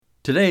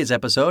Today's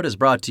episode is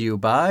brought to you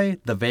by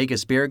the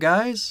Vegas Beer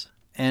Guys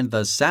and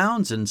the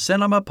Sounds in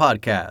Cinema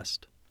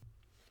podcast.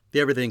 The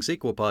Everything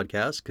Sequel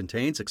podcast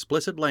contains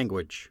explicit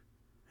language,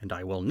 and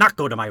I will not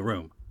go to my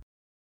room.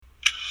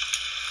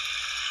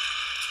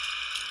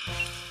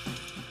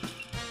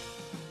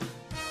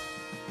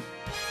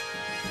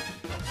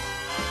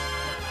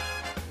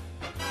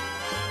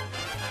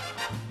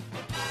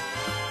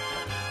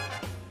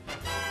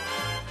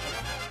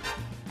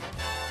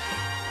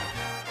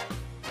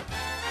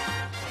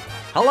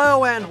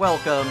 Hello and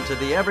welcome to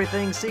the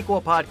Everything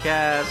Sequel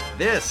podcast.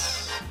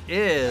 This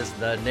is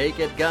the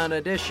Naked Gun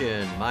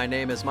edition. My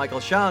name is Michael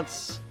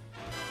Shantz.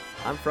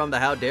 I'm from the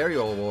How Dare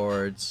You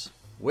Awards.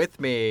 With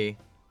me,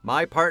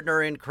 my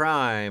partner in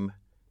crime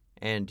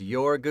and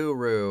your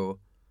guru,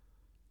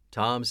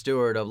 Tom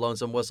Stewart of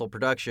Lonesome Whistle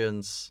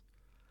Productions.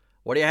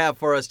 What do you have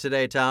for us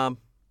today, Tom?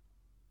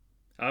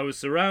 I was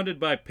surrounded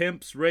by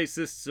pimps,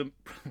 racists, and...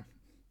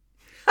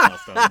 I'll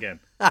start again.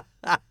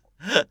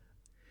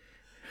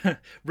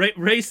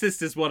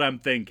 Racist is what I'm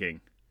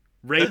thinking.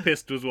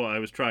 Rapist was what I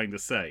was trying to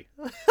say.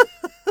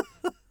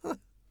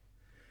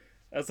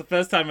 That's the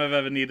first time I've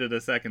ever needed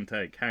a second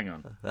take. Hang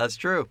on. That's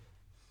true.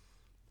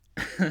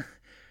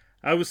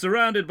 I was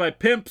surrounded by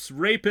pimps,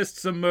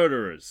 rapists, and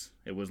murderers.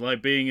 It was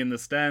like being in the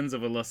stands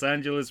of a Los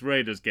Angeles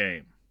Raiders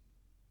game.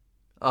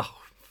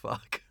 Oh,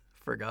 fuck.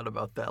 Forgot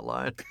about that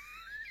line.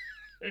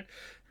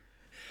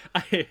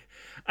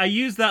 I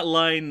use that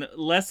line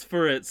less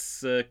for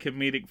its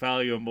comedic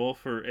value and more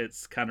for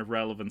its kind of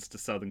relevance to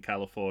Southern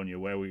California,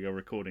 where we are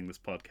recording this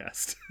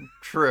podcast.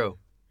 True.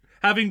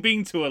 Having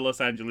been to a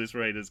Los Angeles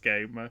Raiders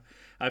game,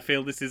 I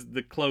feel this is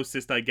the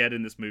closest I get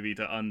in this movie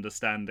to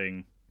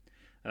understanding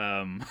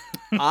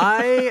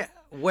I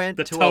went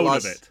the to tone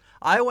of it.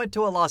 I went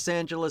to a Los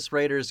Angeles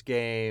Raiders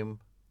game.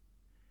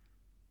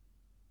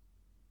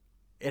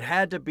 It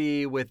had to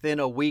be within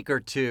a week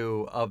or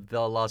two of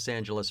the Los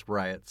Angeles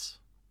riots.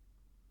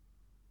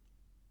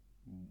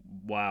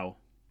 Wow.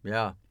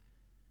 Yeah.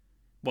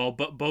 Well,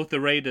 but both the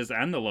Raiders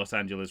and the Los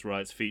Angeles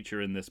riots feature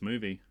in this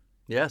movie.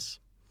 Yes.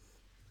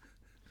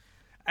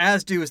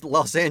 As do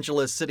Los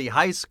Angeles City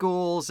high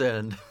schools,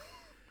 and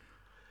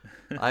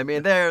I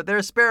mean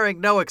they're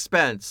sparing no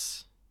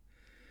expense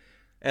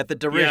at the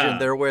derision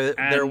they're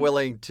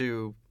willing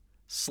to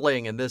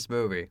sling in this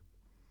movie.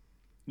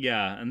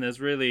 Yeah, and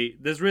there's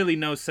really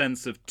no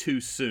sense of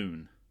too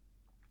soon.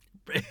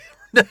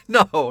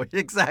 No,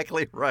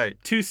 exactly right.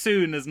 Too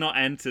soon has not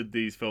entered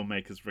these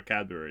filmmakers'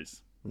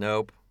 vocabularies.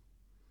 Nope.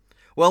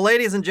 Well,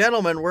 ladies and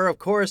gentlemen, we're of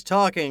course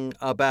talking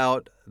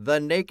about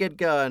The Naked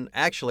Gun.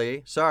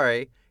 Actually,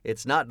 sorry,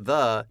 it's not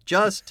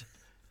just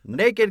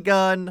Naked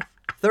Gun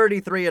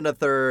 33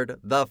 1/3,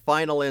 The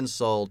Final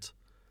Insult.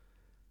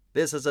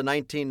 This is a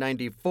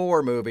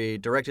 1994 movie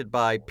directed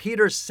by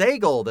Peter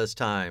Sagal this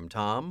time,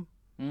 Tom.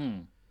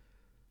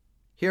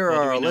 Here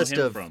are a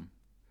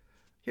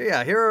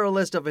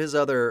list of his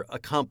other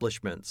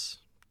accomplishments.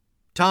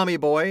 Tommy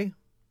Boy,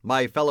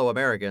 My Fellow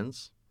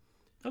Americans.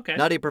 Okay.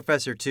 Nutty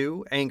Professor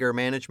 2, Anger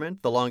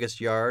Management, The Longest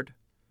Yard.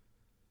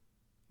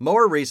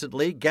 More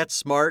recently, Get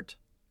Smart,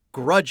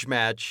 Grudge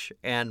Match,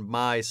 and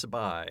My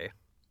Spy.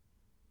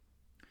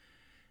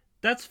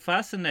 That's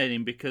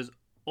fascinating because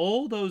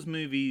all those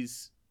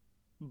movies,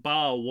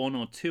 bar one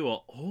or two,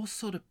 are all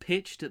sort of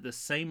pitched at the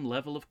same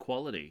level of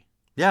quality.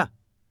 Yeah,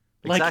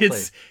 exactly.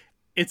 Like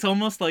it's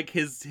almost like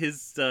his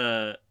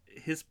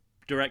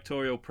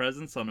directorial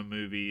presence on a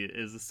movie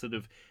is a sort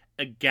of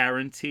a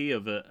guarantee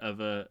of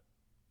a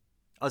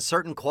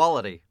certain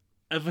quality.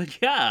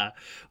 Yeah.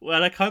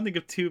 Well, I can't think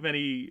of too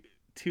many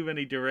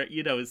direct.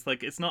 It's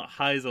like it's not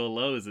highs or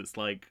lows. It's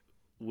like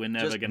we're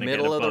never going to get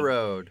above. Middle of the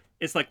road.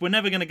 It's like we're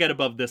never going to get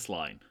above this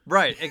line.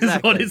 Right. Exactly.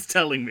 That's what it's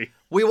telling me.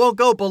 We won't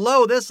go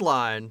below this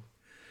line.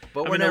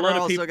 But we're never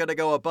also going to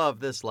go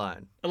above this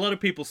line. A lot of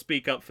people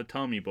speak up for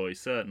Tommy Boy,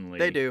 certainly.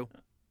 They do.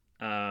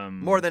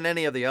 More than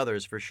any of the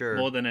others, for sure.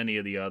 More than any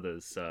of the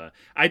others.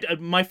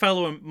 My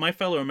fellow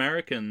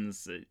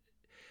Americans.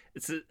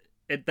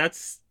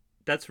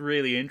 That's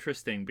really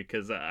interesting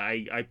because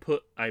I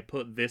put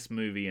this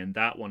movie and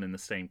that one in the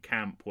same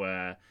camp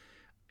where,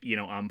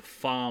 I'm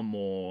far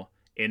more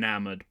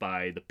enamored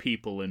by the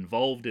people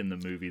involved in the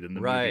movie than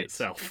the movie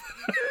itself.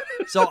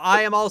 So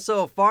I am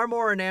also far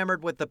more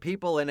enamored with the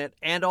people in it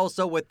and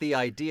also with the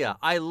idea.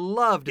 I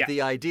loved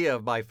the idea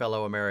of My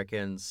Fellow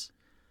Americans.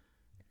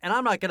 And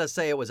I'm not going to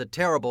say it was a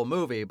terrible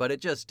movie, but it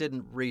just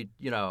didn't reach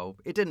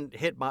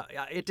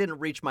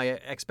my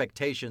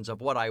expectations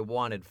of what I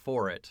wanted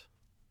for it.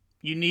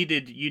 You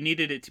needed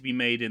it to be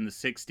made in the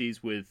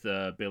 60s with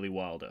Billy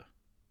Wilder.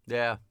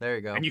 Yeah, there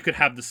you go. And you could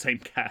have the same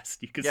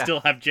cast. You could still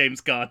have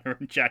James Garner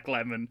and Jack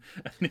Lemmon,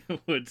 and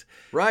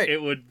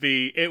it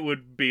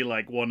would be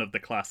like one of the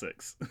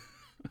classics.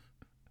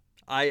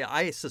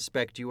 I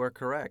suspect you are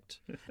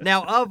correct.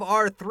 Now, of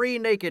our 3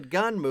 Naked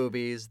Gun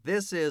movies,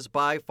 this is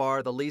by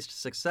far the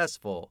least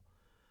successful.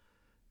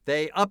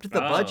 They upped the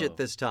budget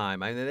this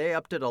time. I mean, they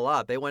upped it a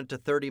lot. They went to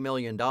 $30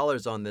 million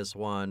on this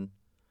one.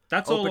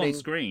 That's all on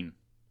screen.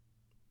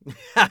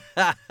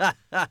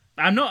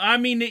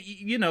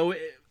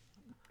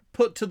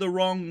 put to the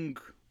wrong,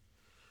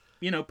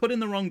 put in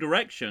the wrong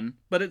direction,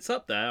 but it's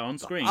up there on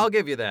screen. I'll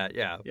give you that,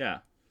 yeah. Yeah.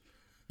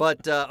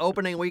 But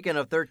opening weekend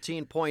of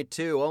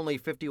 13.2, only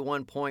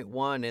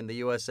 51.1 in the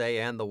USA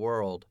and the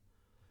world.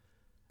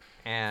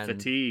 And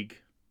fatigue.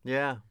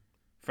 Yeah.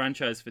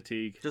 Franchise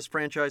fatigue. Just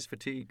franchise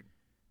fatigue.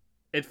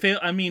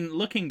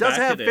 Looking does back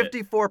have at it...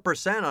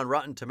 54% on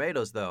Rotten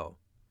Tomatoes, though,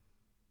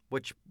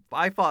 which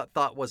I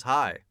thought was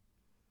high.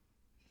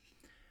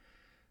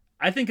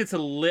 I think it's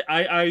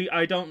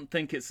I don't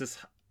think it's as...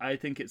 I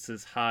think it's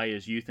as high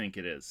as you think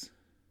it is.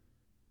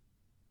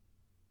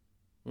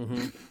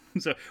 Mm-hmm.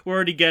 So we're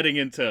already getting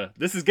into...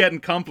 This is getting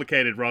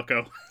complicated,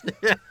 Rocco.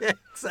 Yeah,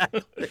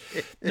 exactly.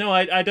 No,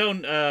 I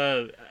don't...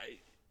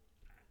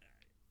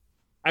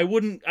 I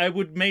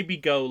would maybe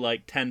go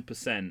like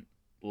 10%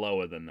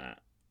 lower than that.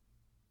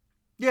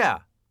 Yeah.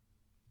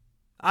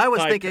 I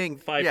was thinking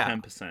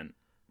 10%.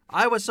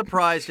 I was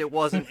surprised it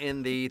wasn't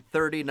in the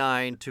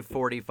 39 to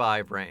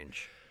 45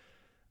 range.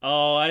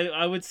 Oh,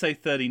 I would say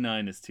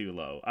 39 is too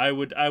low. I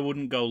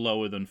wouldn't go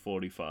lower than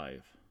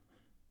 45.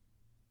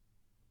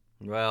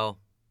 Well,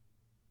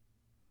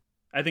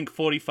 I think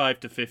 45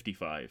 to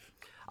 55.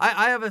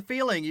 I have a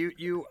feeling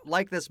you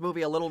like this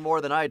movie a little more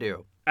than I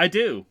do. I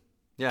do.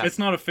 Yeah. It's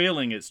not a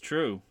feeling, it's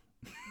true.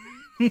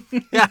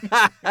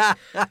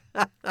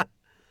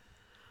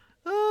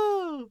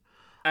 Oh.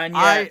 And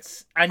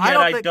yet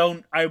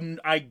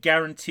I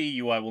guarantee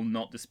you I will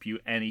not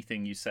dispute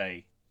anything you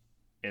say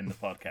in the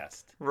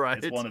podcast.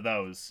 Right. It's one of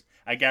those.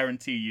 I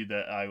guarantee you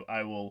that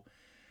I will...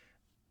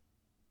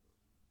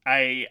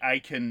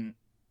 I can...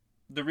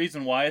 The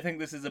reason why I think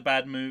this is a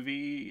bad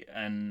movie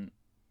and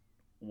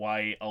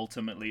why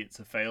ultimately it's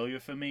a failure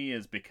for me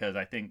is because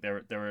I think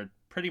there are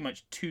pretty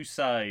much two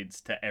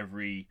sides to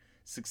every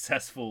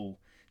successful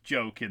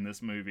joke in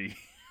this movie.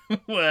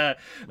 where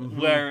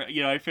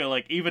I feel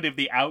like even if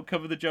the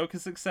outcome of the joke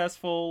is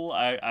successful,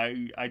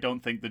 I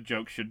don't think the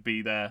joke should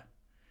be there.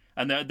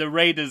 And the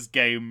Raiders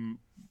game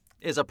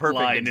is a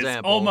perfect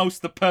example. Is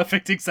almost the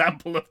perfect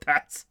example of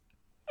that.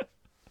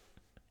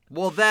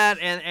 Well, that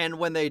and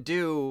when they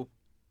do,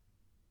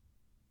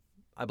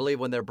 I believe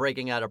when they're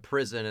breaking out of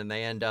prison and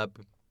they end up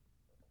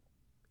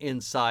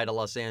inside a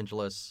Los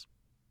Angeles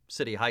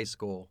City High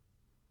School,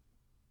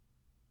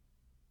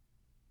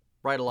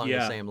 right along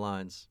the same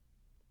lines.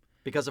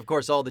 Because, of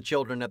course, all the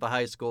children at the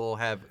high school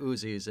have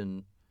Uzis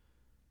and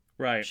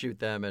shoot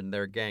them, and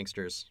they're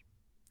gangsters.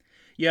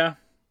 Yeah,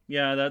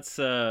 that's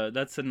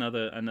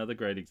another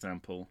great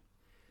example.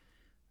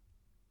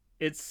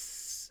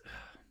 It's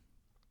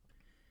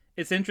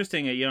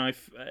interesting,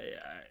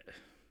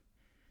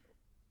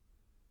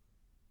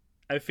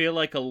 I feel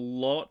like a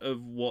lot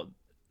of what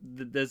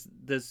there's.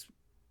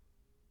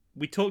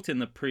 We talked in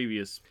the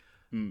previous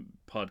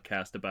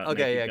podcast about.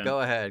 Okay, yeah,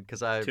 go ahead,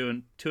 because I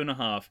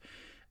 2.5.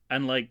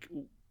 And like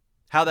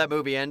how that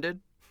movie ended?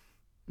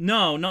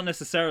 No, not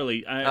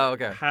necessarily.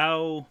 Okay.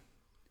 How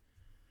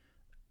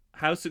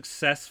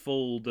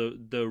successful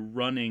the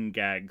running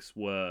gags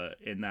were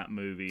in that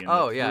movie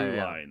and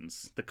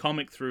lines. The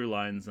comic through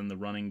lines and the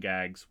running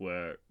gags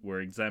were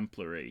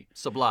exemplary.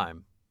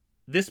 Sublime.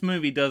 This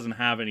movie doesn't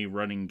have any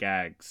running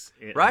gags.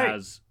 It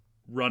has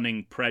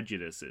running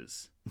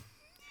prejudices.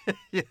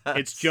 Yes.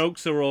 Its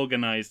jokes are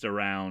organized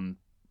around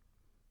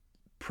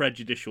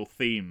prejudicial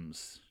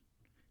themes.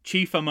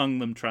 Chief among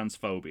them,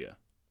 transphobia.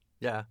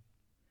 Yeah.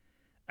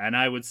 And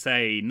I would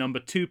say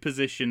number 2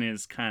 position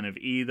is kind of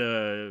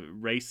either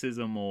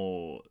racism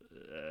or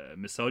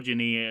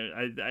misogyny.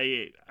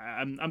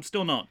 I'm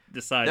still not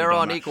decided. They're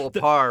on equal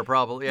par,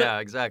 probably. Yeah,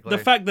 exactly.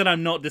 The fact that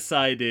I'm not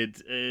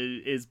decided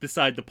is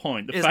beside the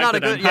point. The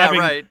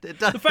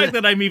fact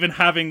that I'm even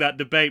having that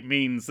debate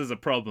means there's a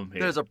problem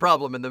here. There's a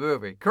problem in the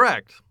movie.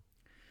 Correct.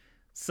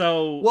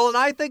 So, well, and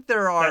I think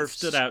there are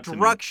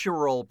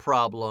structural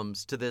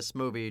problems to this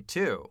movie,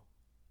 too.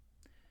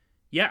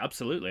 Yeah,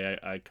 absolutely.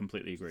 I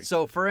completely agree.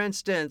 So, for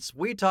instance,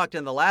 we talked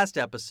in the last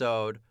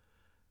episode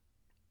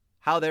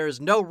how there's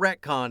no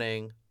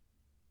retconning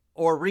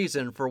or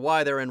reason for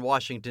why they're in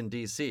Washington,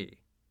 D.C.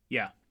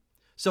 Yeah.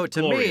 So,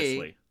 to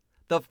me,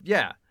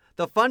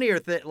 the funnier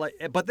thing,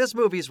 but this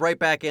movie's right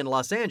back in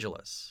Los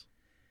Angeles.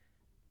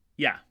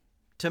 Yeah.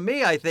 To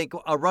me, I think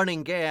a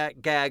running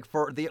gag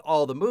for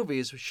all the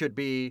movies should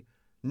be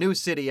new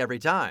city every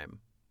time.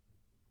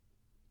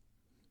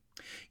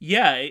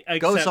 Yeah,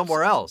 go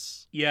somewhere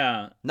else.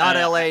 Yeah, not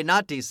L.A.,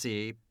 not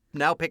D.C.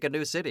 Now pick a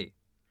new city.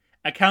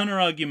 A counter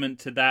argument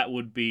to that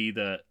would be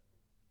that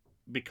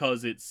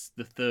because it's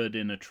the third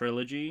in a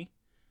trilogy,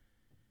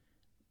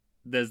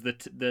 there's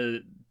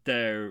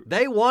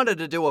They wanted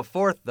to do a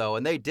fourth though,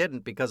 and they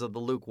didn't because of the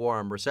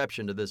lukewarm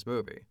reception to this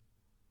movie.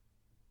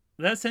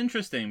 That's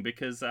interesting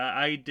because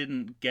I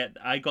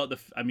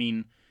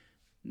mean,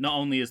 not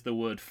only is the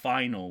word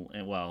final,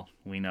 well,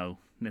 we know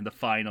the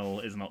final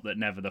is not that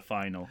never the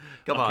final.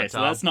 Come on, Tom.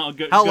 So that's not a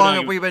good. How long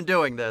have we been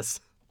doing this?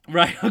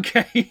 Right.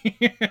 Okay.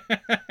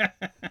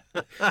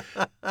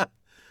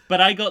 But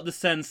I got the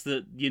sense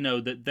that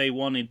that they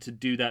wanted to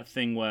do that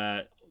thing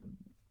where,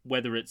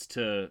 whether it's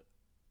to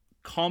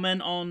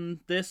comment on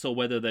this or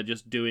whether they're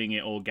just doing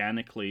it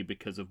organically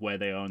because of where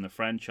they are in the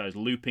franchise,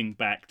 looping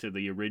back to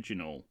the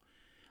original.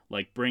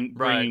 Like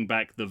bringing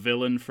back the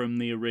villain from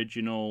the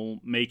original,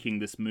 making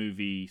this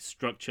movie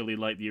structurally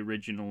like the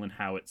original and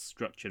how it's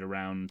structured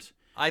around.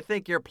 I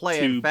think you're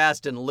playing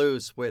fast and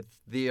loose with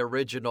the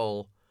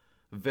original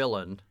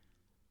villain.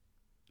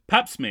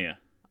 Pap smear.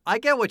 I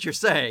get what you're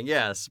saying,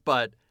 yes,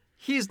 but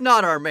he's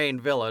not our main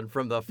villain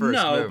from the first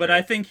movie. No, but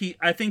I think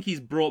he's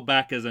brought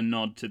back as a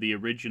nod to the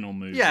original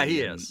movie. Yeah,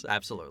 he is,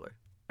 absolutely.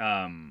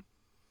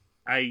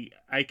 I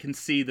can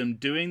see them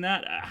doing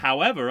that.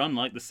 However,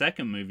 unlike the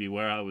second movie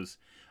where I was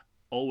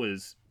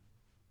always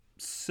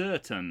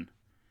certain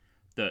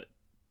that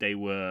they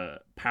were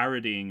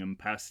parodying and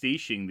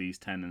pastiching these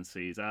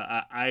tendencies,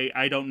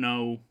 I don't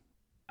know.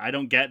 I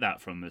don't get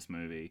that from this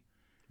movie.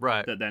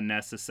 Right. That they're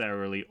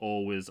necessarily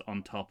always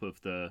on top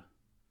of the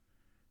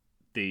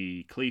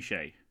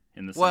cliche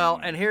in the well,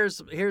 movie. And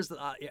here's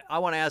I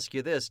want to ask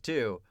you this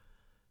too.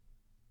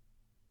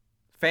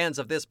 Fans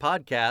of this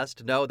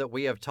podcast know that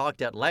we have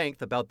talked at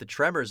length about the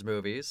Tremors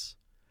movies,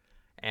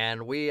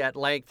 and we at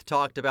length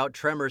talked about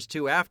Tremors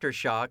 2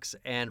 Aftershocks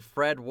and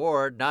Fred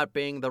Ward not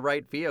being the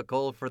right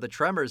vehicle for the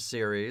Tremors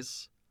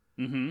series.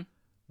 Mm-hmm.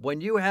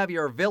 When you have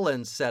your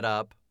villains set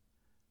up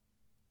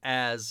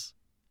as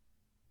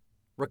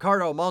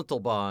Ricardo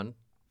Montalban,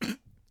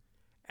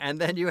 and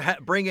then you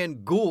bring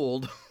in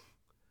Gould.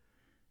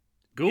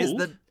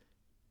 Gould?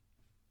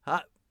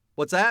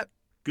 What's that?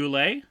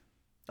 Goulet?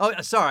 Oh,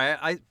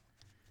 sorry.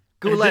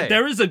 Goulet.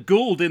 There is a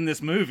Gould in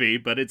this movie,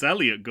 but it's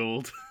Elliot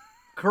Gould.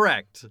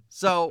 Correct.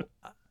 So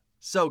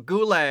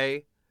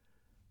Goulet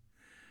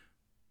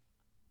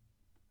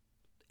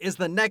is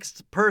the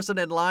next person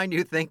in line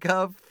you think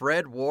of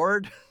Fred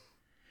Ward?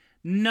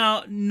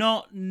 No,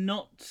 not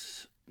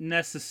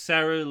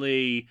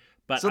necessarily,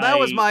 but so that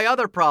was my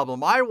other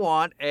problem. I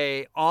want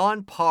a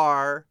on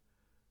par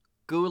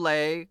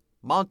Goulet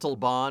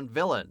Montalban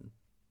villain.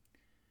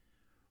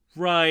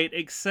 Right,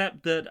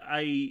 except that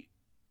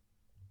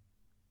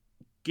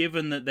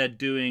given that they're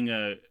doing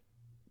a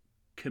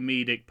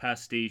comedic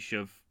pastiche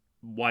of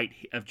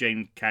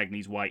Jane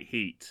Cagney's White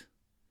Heat,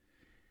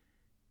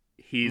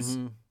 he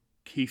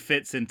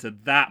fits into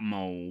that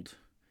mold.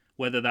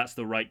 Whether that's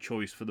the right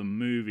choice for the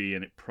movie,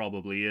 and it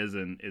probably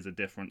isn't, is a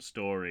different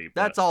story.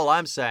 That's all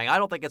I'm saying. I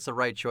don't think it's the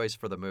right choice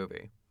for the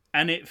movie.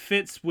 And it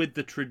fits with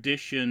the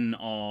tradition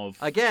of...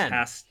 Again,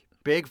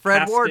 big Fred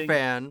casting. Ward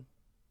fan.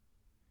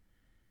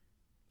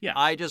 Yeah.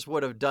 I just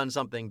would have done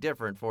something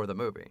different for the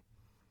movie.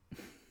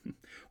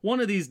 One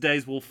of these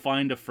days we'll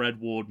find a Fred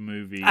Ward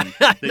movie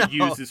that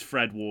uses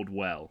Fred Ward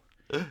well.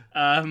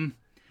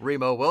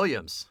 Remo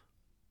Williams.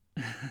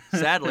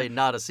 Sadly,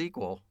 not a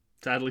sequel.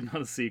 Sadly,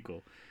 not a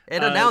sequel.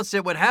 It announced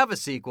it would have a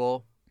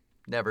sequel.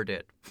 Never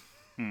did.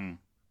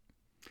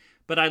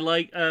 But I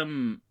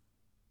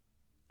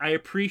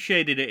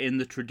appreciated it in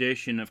the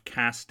tradition of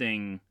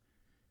casting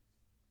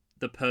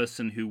the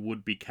person who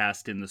would be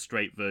cast in the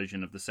straight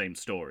version of the same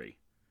story.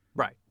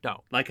 Right,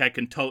 no. Like I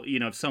can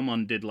if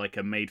someone did like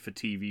a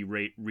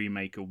made-for-TV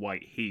remake of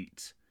White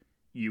Heat,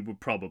 you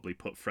would probably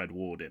put Fred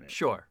Ward in it.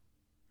 Sure.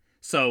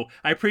 So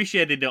I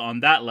appreciated it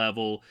on that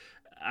level.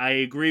 I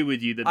agree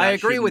with you that I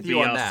agree with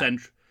you on that.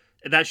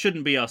 That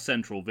shouldn't be our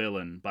central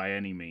villain by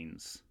any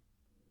means.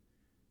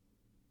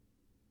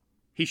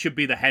 He should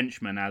be the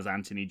henchman, as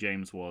Anthony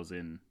James was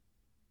in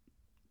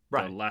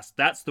the last.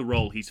 That's the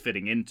role he's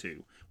fitting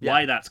into. Yeah.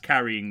 Why that's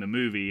carrying the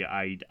movie,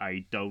 I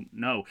don't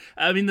know.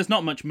 I mean, there's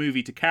not much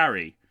movie to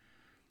carry.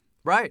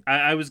 Right.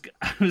 I was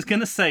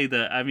gonna say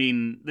that. I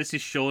mean, this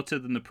is shorter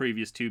than the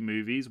previous two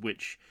movies,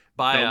 which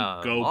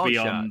don't go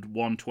beyond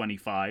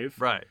 125.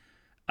 Right.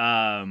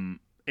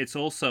 It's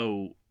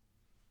also.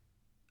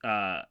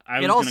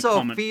 It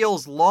also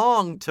feels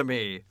long to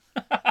me.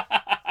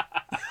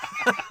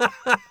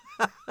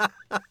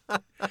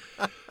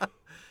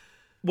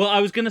 Well,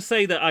 I was going to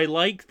say that I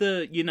like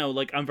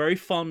I'm very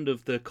fond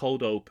of the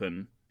cold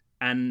open,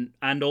 and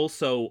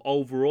also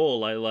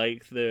overall I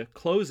like the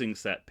closing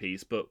set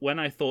piece, but when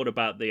I thought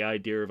about the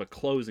idea of a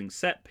closing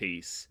set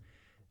piece,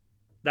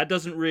 that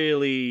doesn't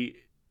really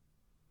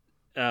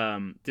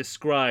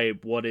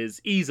describe what is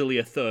easily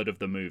a third of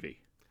the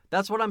movie.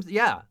 That's what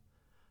yeah.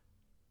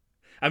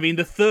 I mean,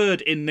 the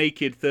third in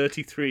Naked Gun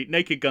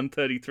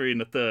 33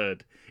 and the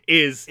third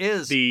is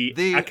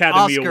the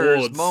Academy Oscars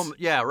Awards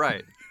moment. Yeah,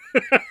 right.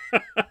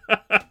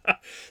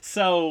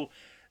 So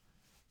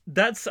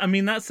that's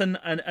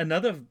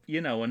another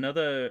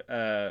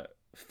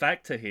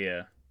factor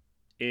here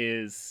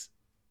is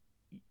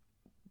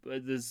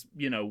there's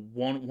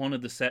one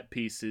of the set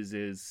pieces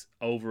is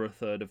over a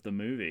third of the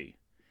movie.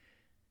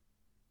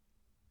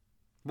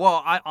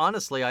 Well,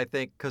 I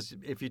think because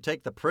if you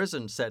take the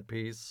prison set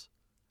piece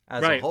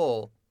as a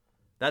whole,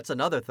 that's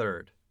another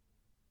third.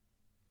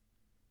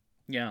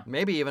 Yeah.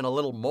 Maybe even a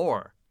little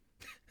more.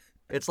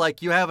 It's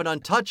like you have an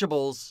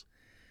Untouchables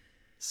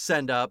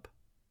send-up,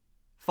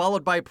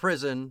 followed by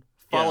prison,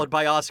 followed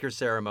by Oscar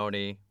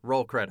ceremony,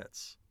 roll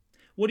credits.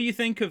 What do you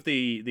think of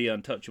the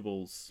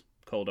Untouchables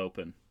cold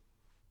open?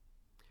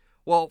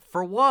 Well,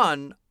 for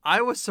one,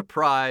 I was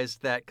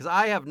surprised that, because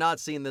I have not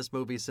seen this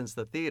movie since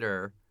the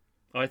theater.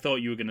 I thought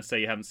you were going to say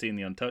you haven't seen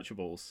The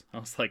Untouchables. I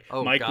was like,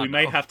 Oh, Mike, God, we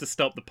may no. have to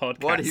stop the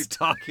podcast. What are you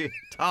talking,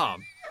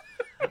 Tom?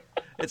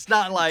 It's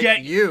not like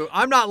Get- you.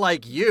 I'm not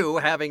like you,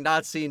 having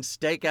not seen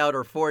Stakeout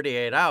or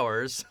 48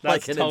 Hours,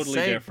 That's like an totally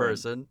insane different.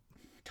 person.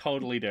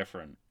 Totally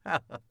different.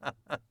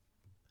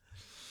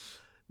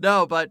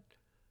 No, but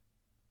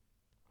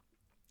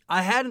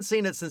I hadn't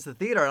seen it since the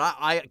theater, and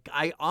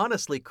I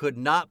honestly could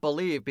not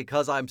believe,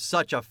 because I'm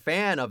such a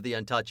fan of The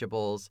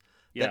Untouchables,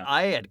 Yeah. that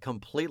I had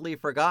completely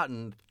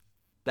forgotten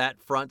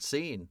that front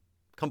scene.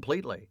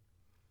 Completely.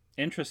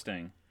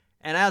 Interesting.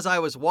 And as I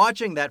was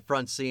watching that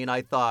front scene,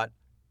 I thought,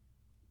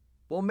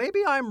 well,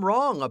 maybe I'm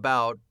wrong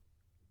about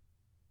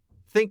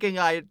thinking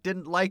I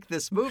didn't like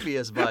this movie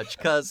as much,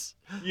 because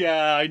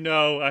Yeah, I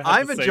know.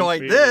 I've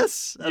enjoyed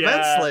this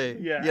immensely,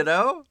 Yeah. you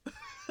know?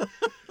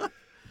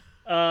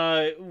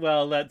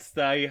 Well,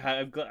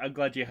 I'm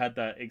glad you had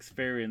that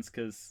experience,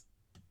 because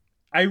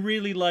I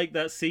really like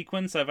that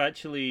sequence. I've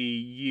actually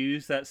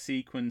used that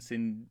sequence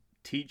in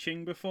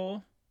teaching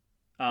before,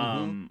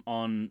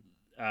 on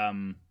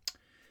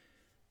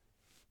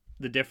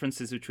the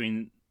differences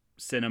between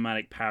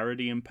cinematic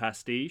parody and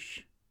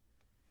pastiche,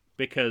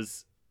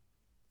 because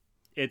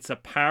it's a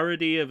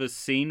parody of a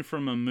scene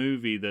from a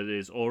movie that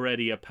is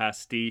already a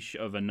pastiche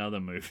of another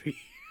movie.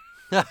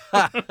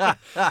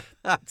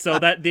 So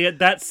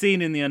that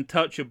scene in The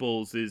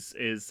Untouchables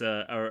is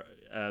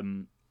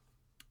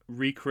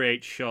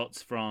recreate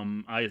shots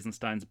from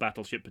Eisenstein's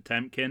Battleship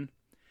Potemkin.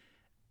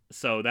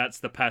 So that's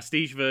the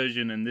pastiche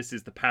version, and this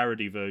is the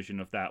parody version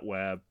of that,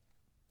 where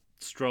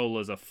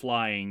strollers are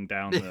flying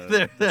down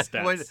the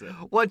steps.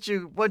 Once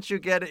you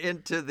get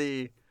into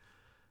the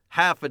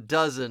half a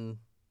dozen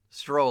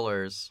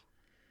strollers,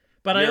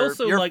 But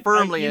you're like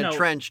firmly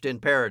entrenched in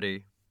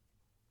parody.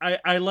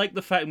 I like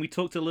the fact, and we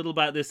talked a little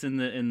about this in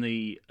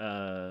the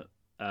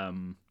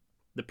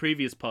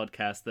previous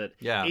podcast, that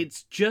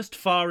it's just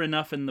far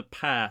enough in the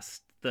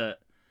past that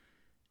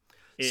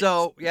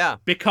it's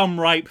become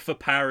ripe for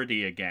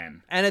parody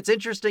again. And it's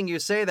interesting you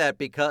say that,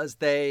 because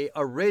they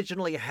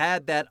originally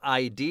had that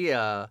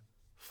idea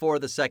for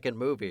the second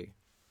movie.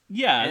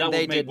 Yeah, and that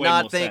would make way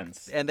more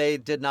sense. And they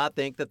did not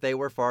think that they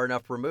were far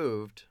enough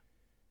removed.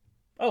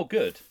 Oh,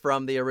 good.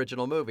 From the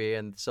original movie,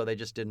 and so they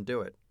just didn't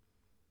do it.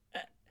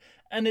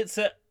 And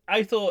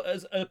I thought,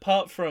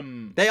 apart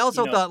from... They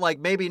also thought, like,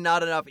 maybe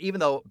not enough, even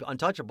though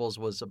Untouchables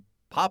was a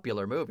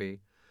popular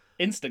movie.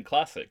 Instant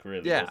classic,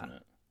 really, wasn't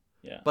it?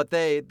 Yeah. But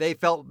they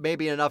felt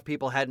maybe enough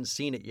people hadn't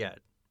seen it yet.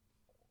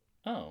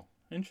 Oh,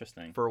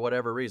 interesting. For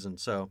whatever reason.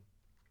 So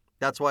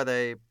that's why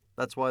they,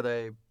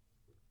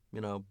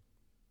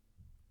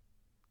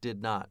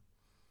 did not.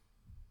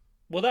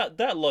 Well,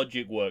 that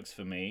logic works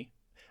for me.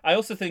 I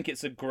also think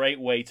it's a great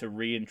way to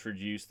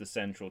reintroduce the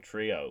central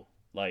trio.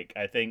 Like,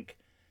 I think...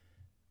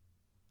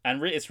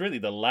 And it's really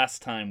the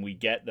last time we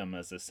get them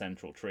as a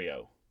central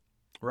trio.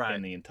 Right.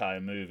 In the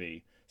entire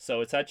movie. So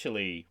it's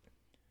actually,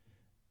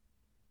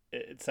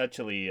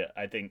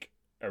 I think,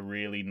 a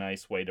really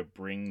nice way to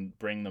bring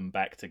them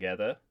back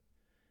together.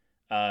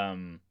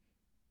 And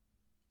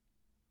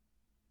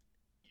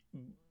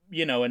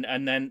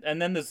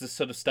then there's this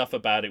sort of stuff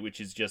about it which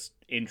is just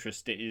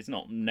interesting. It's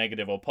not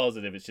negative or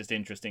positive. It's just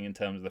interesting in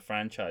terms of the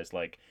franchise.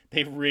 Like,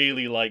 they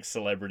really like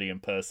celebrity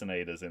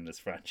impersonators in this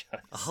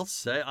franchise.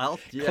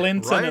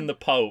 Clinton and the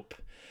Pope.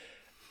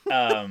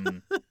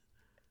 And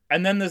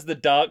then there's the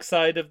dark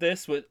side of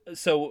this.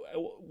 So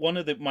one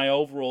of my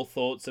overall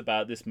thoughts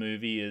about this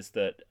movie is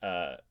that,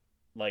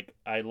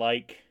 I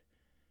like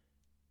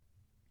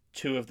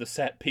two of the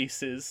set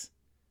pieces.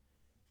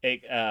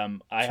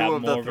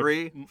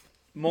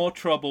 More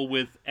trouble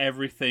with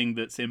everything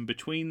that's in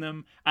between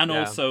them, and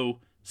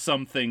also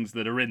some things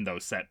that are in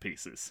those set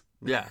pieces.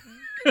 Yeah.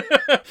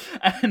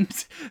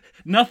 And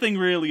nothing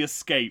really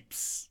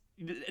escapes.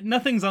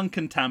 Nothing's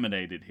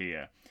uncontaminated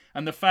here.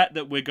 And the fact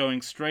that we're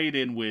going straight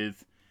in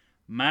with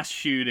mass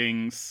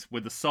shootings,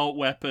 with assault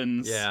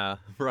weapons. Yeah,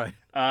 right.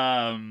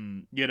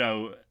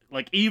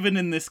 Even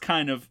in this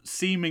kind of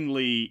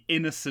seemingly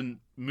innocent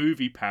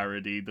movie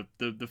parody,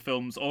 the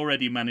film's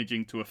already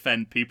managing to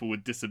offend people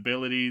with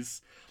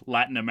disabilities,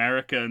 Latin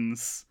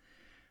Americans,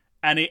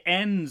 and it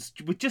ends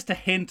with just a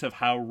hint of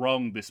how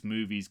wrong this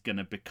movie's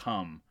gonna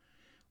become,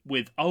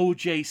 with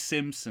O.J.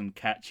 Simpson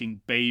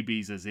catching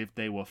babies as if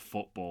they were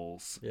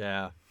footballs.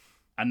 Yeah.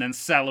 And then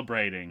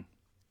celebrating.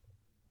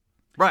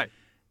 Right.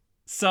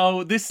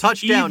 So this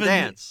touchdown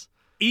dance.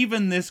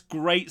 Even this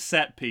great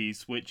set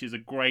piece, which is a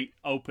great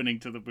opening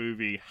to the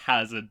movie,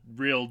 has a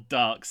real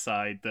dark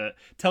side that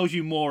tells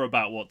you more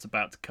about what's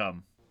about to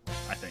come,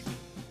 I think.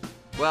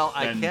 Well,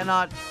 I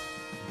cannot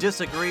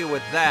disagree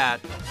with that.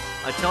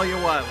 I tell you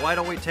what, why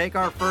don't we take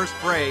our first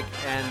break,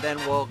 and then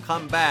we'll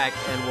come back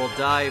and we'll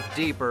dive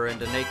deeper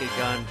into Naked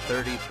Gun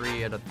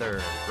 33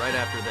 1/3 right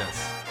after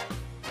this.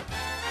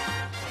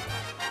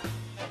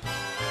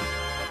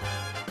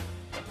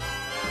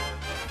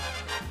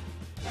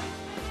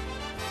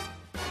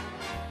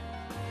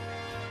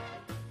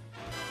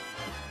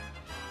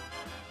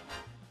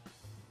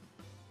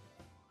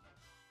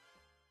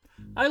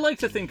 I like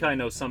to think I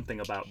know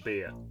something about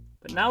beer,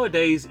 but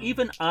nowadays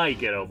even I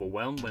get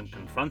overwhelmed when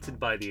confronted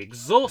by the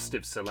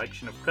exhaustive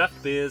selection of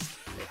craft beers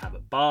they have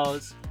at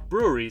bars,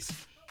 breweries,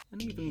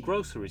 and even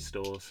grocery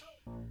stores.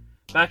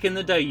 Back in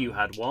the day you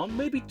had one,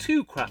 maybe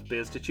two craft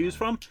beers to choose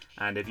from,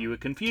 and if you were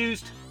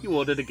confused, you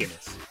ordered a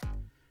Guinness.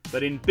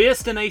 But in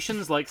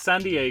beerstinations like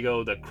San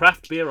Diego, the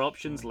craft beer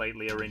options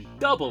lately are in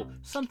double,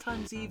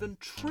 sometimes even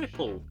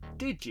triple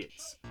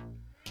digits.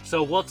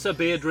 So what's a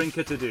beer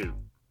drinker to do?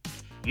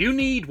 You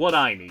need what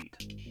I need,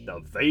 the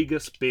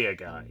Vegas Beer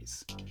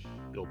Guys.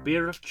 Your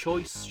beer of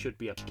choice should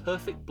be a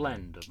perfect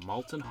blend of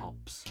malt and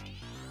hops.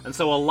 And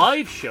so a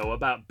live show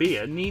about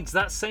beer needs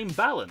that same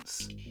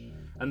balance.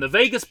 And the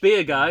Vegas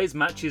Beer Guys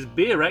matches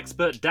beer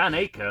expert Dan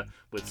Aker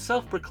with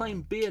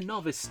self-proclaimed beer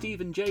novice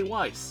Stephen J.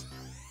 Weiss.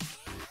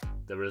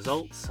 The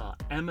results are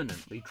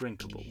eminently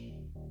drinkable.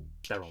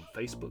 They're on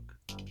Facebook,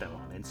 they're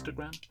on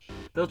Instagram.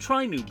 They'll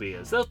try new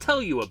beers, they'll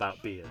tell you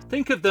about beer.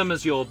 Think of them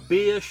as your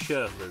beer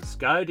Sherpas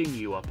guiding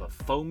you up a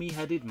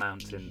foamy-headed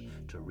mountain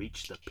to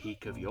reach the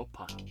peak of your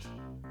pint.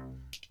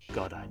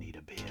 God, I need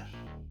a beer.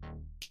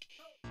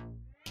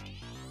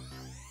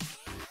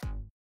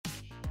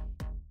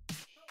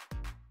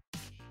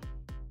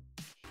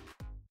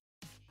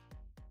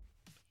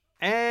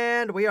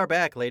 And we are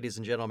back, ladies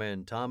and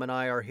gentlemen. Tom and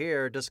I are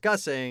here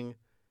discussing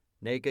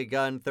Naked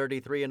Gun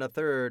 33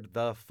 1/3,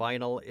 The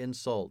Final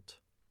Insult.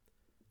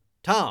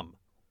 Tom,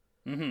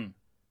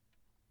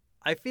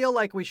 I feel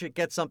like we should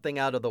get something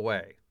out of the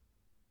way.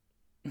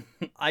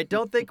 I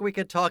don't think we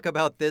could talk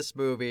about this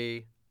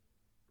movie,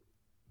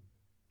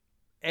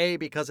 A,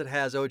 because it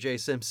has O.J.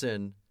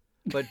 Simpson,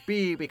 but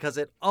B, because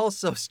it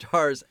also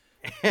stars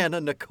Anna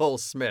Nicole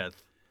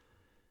Smith,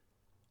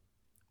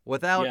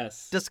 without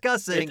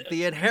discussing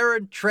the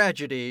inherent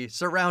tragedy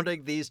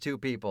surrounding these two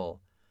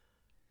people.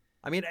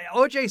 I mean,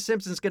 O.J.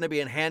 Simpson's going to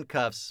be in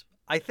handcuffs,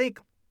 I think,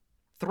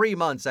 3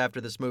 months after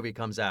this movie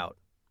comes out.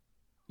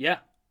 Yeah.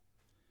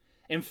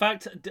 In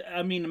fact,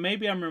 I mean,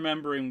 maybe I'm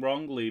remembering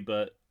wrongly,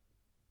 but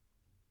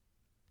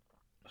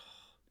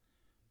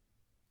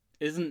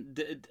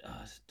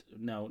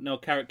no,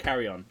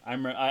 carry on.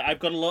 I've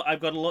got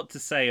a lot to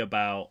say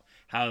about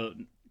how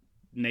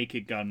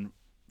Naked Gun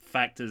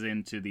factors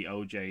into the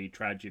O.J.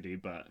 tragedy,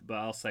 but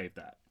I'll save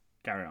that.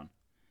 Carry on.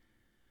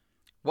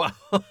 Well,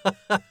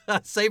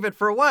 save it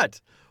for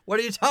what? What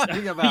are you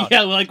talking about?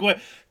 Yeah, like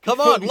what? Come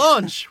on,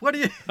 launch. What are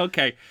you?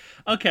 Okay.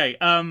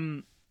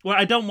 Well,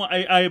 I don't want.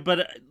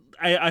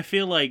 I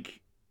feel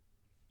like,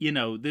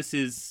 this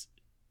is,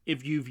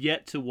 if you've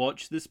yet to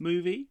watch this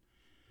movie,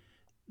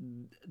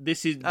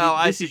 this is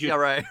your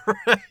right.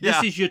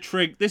 This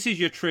is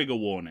your trigger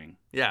warning.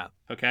 Yeah.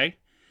 Okay.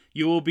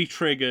 You will be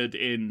triggered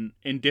in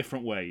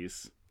different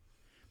ways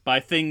by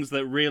things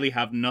that really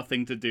have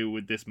nothing to do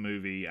with this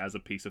movie as a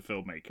piece of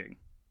filmmaking.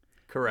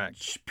 Correct.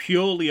 It's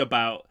purely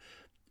about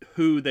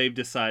who they've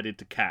decided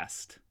to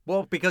cast.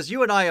 Well, because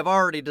you and I have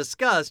already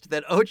discussed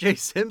that O.J.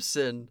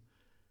 Simpson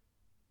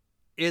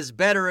is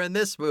better in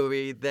this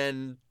movie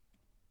than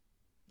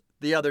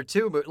the other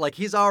two movies. Like,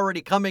 he's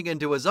already coming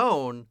into his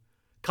own,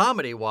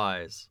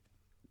 comedy-wise.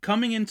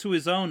 Coming into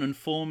his own and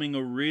forming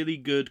a really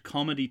good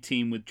comedy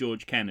team with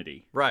George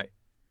Kennedy. Right.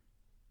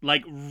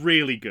 Like,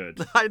 really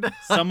good. I know.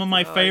 Some of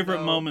my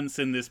favorite moments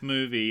in this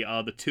movie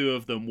are the two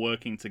of them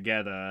working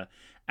together.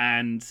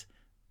 And,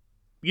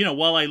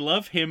 while I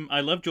love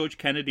George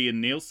Kennedy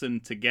and Nielsen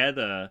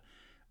together,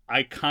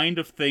 I kind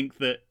of think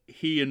that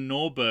he and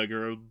Norberg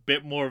are a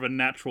bit more of a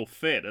natural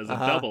fit as a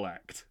double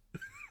act.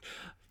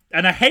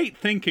 And I hate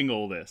thinking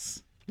all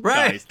this.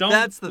 Right. Guys,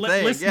 that's the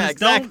thing. Yeah,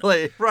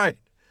 exactly. Right.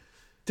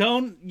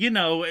 Don't,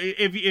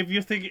 if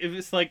you think, if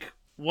it's like,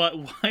 why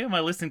am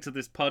I listening to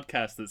this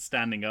podcast that's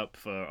standing up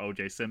for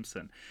O.J.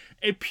 Simpson?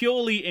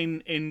 Purely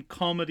in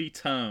comedy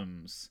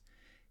terms,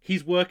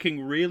 he's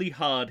working really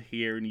hard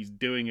here and he's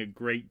doing a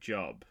great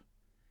job.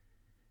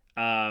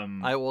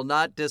 I will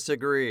not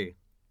disagree.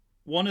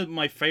 One of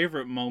my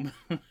favorite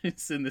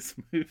moments in this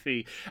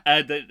movie,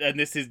 and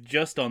this is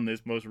just on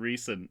this most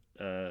recent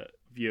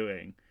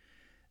viewing,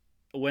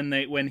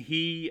 when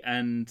he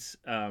and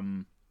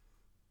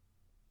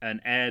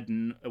Ed,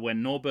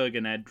 when Norberg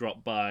and Ed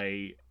drop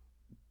by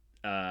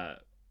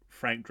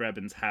Frank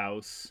Drebin's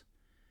house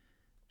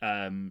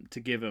to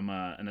give him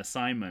an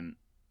assignment,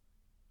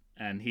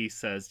 and he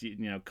says,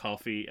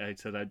 coffee. I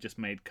said, I just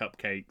made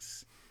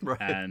cupcakes,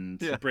 right. And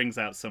he brings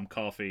out some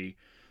coffee,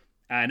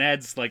 and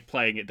Ed's like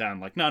playing it down,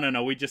 like,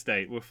 no, we just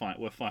ate, we're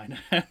fine.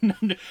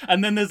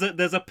 And then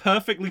there's a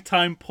perfectly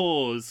timed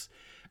pause,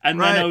 and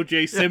then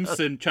O.J.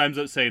 Simpson chimes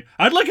up saying,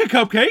 I'd like a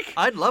cupcake.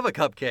 I'd love a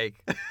cupcake.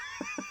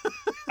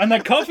 And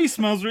that coffee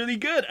smells really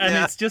good, and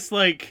it's just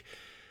like,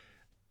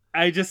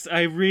 I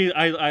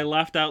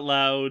laughed out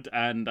loud,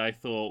 and I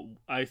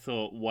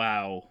thought,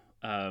 wow,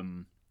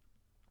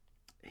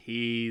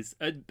 he's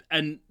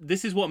and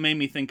this is what made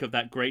me think of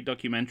that great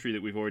documentary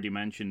that we've already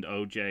mentioned,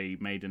 O.J.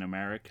 Made in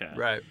America.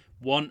 Right.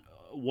 One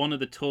of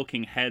the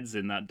talking heads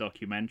in that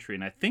documentary,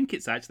 and I think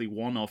it's actually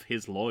one of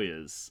his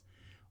lawyers,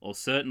 or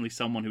certainly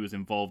someone who was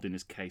involved in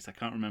his case, I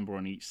can't remember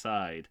on each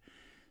side,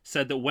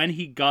 said that when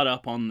he got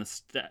up on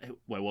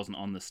well, it wasn't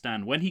on the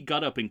stand, when he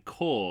got up in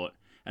court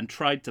and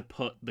tried to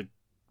put the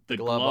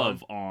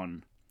glove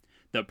on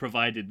that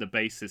provided the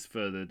basis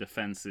for the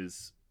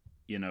defense's,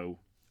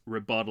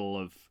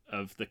 rebuttal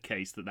of the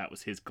case that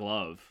was his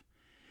glove,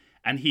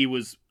 and he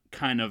was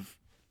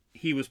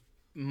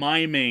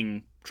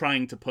miming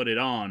trying to put it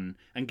on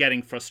and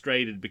getting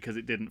frustrated because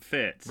it didn't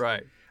fit.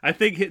 Right. I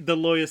think the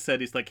lawyer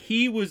said it's like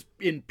he was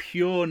in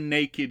pure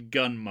Naked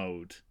Gun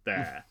mode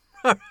there.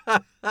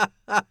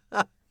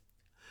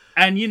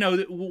 And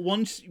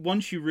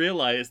once you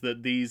realize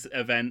that these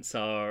events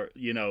are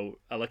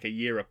like a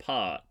year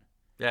apart,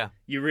 yeah,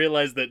 you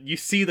realize that you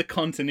see the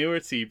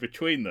continuity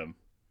between them.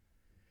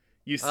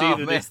 You see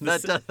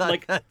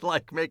that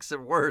like makes it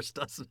worse,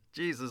 doesn't it?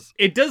 Jesus.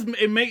 It does.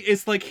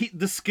 It's like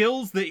the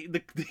skills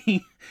the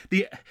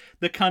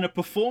kind of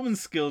performance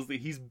skills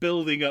that he's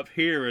building up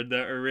here and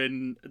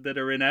that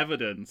are in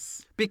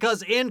evidence.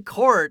 Because in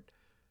court,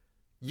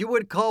 you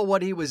would call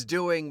what he was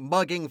doing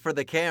mugging for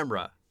the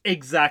camera.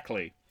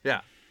 Exactly.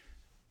 Yeah.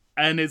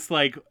 And it's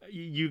like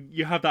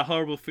you have that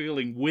horrible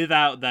feeling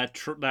without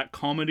that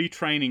comedy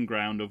training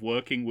ground of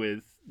working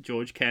with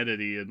George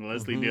Kennedy and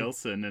Leslie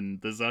Nielsen and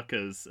the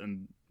Zuckers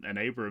and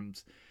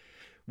Abrams.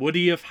 Would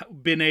he have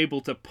been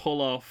able to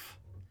pull off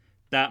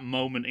that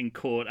moment in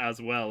court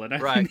as well?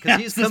 And right, because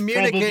he's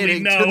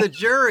communicating to the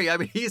jury. I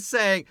mean, he's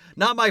saying,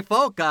 "Not my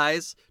fault,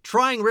 guys.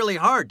 Trying really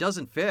hard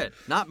doesn't fit.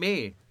 Not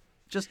me.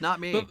 Just not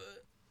me."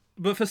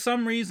 But for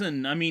some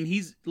reason, I mean,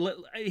 he's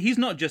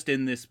not just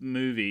in this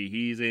movie.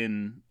 He's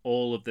in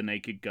all of the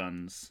Naked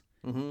Guns.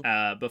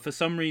 But for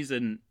some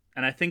reason,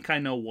 and I think I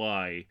know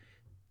why,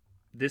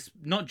 this,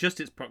 not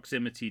just its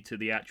proximity to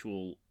the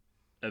actual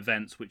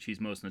events which he's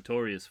most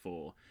notorious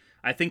for,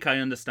 I think I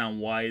understand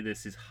why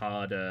this is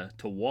harder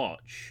to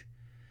watch.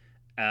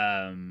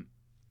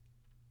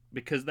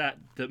 Because that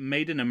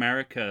Made in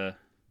America,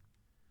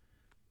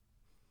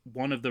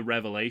 one of the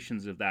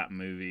revelations of that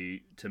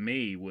movie to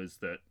me was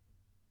that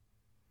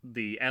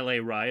the LA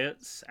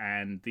riots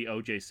and the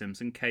O.J.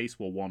 Simpson case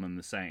were one and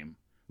the same.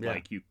 Yeah.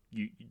 Like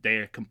they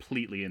are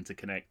completely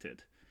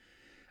interconnected.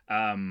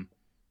 And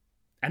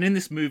in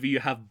this movie, you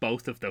have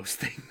both of those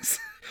things.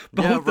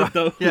 Both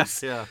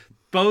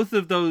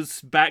of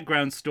those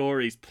background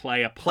stories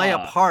play a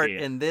part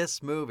in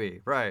this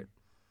movie, right?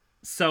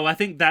 So I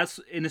think that's,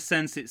 in a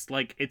sense, it's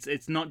like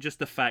it's not just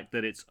the fact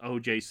that it's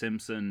O.J.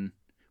 Simpson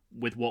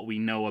with what we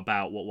know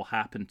about what will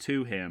happen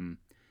to him.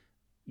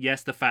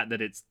 Yes, the fact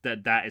that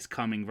that is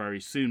coming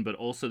very soon, but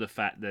also the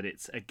fact that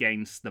it's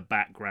against the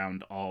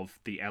background of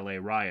the LA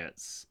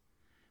riots,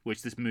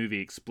 which this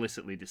movie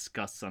explicitly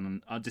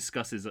disgustingly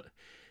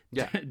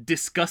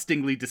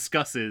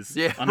discusses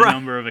on a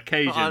number of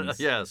occasions.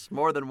 Yes,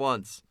 more than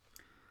once.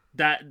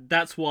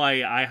 That's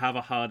why I have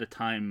a harder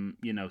time,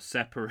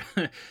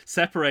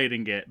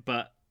 separating it.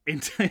 But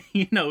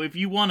if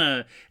you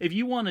wanna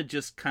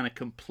just kind of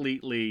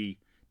completely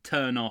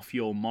turn off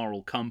your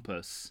moral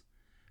compass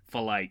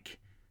for like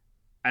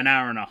an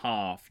hour and a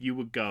half, you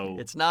would go.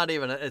 It's not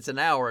even. It's an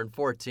hour and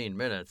 14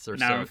 minutes or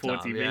so. An hour and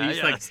 14 minutes.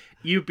 Yeah, like,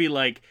 you'd be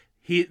like,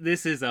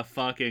 this is a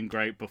fucking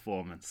great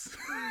performance.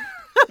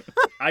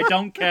 I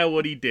don't care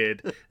what he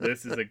did.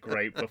 This is a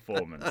great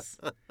performance.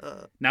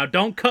 Now,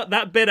 don't cut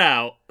that bit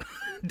out.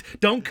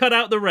 Don't cut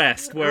out the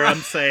rest where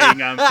I'm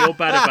saying I feel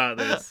bad about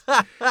this.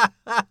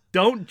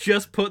 Don't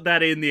just put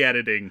that in the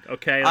editing,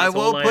 okay? I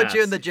won't put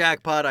you in the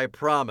jackpot, I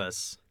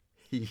promise.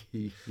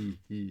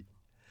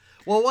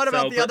 Well, what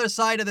about the other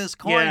side of this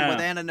coin with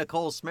Anna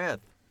Nicole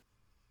Smith?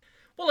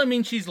 Well, I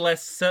mean, she's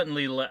less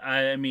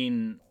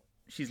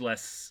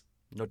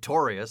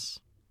notorious,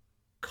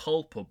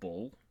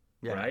 culpable,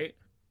 right?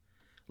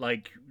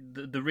 Like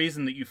the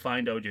reason that you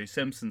find O.J.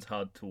 Simpson's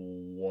hard to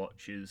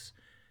watch is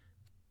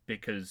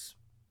because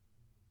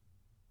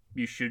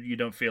you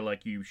don't feel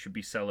like you should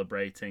be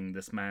celebrating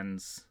this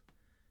man's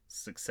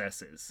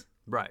successes,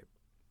 right?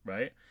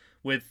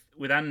 With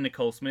Anna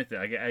Nicole Smith,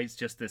 it's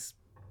just this.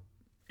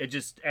 It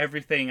just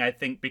everything, I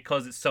think,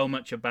 because it's so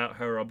much about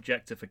her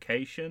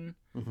objectification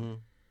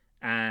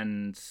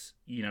and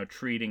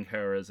treating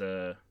her as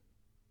a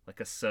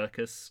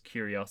circus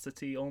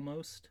curiosity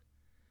almost.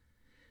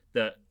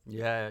 That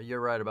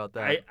you're right about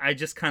that. I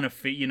just kind of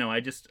feel I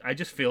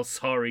just feel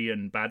sorry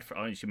and bad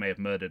for. She may have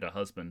murdered her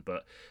husband,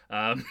 but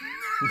I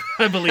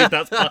believe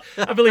that's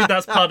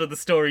part of the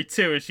story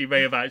too. As she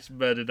may have actually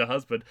murdered her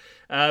husband,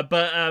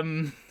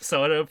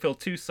 so I don't feel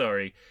too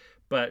sorry,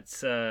 but.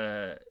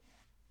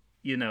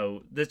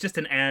 There's just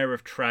an air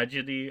of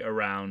tragedy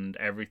around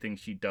everything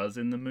she does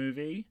in the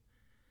movie.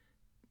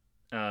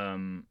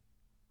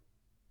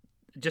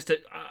 Just a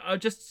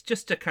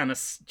kind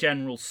of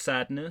general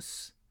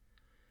sadness.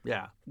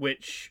 Yeah.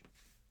 Which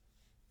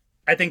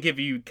I think if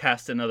you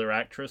cast another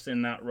actress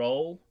in that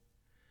role,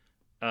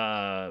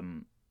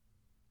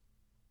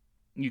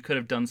 you could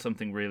have done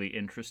something really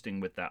interesting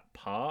with that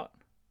part.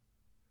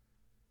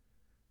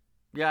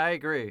 Yeah, I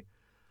agree.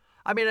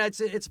 I mean,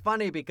 it's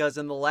funny because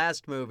in the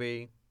last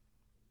movie,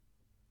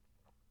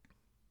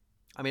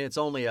 I mean, it's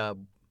only a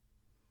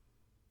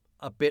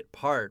bit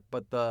part,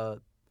 but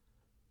the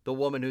the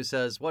woman who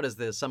says, "What is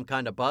this? Some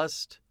kind of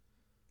bust?"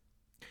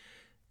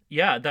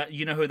 Yeah, that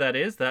you know who that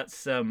is?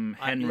 That's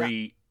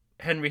Yeah.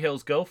 Henry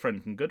Hill's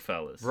girlfriend from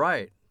Goodfellas,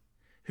 Right.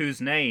 whose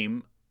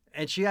name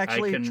And she I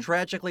actually can.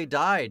 tragically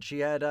died.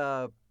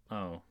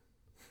 Oh,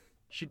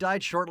 She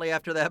died shortly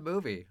after that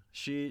movie.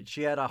 She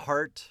had a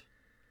heart,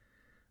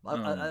 oh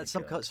my God.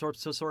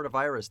 some sort of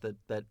virus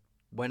that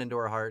went into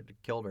her heart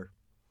and killed her.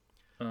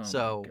 Oh my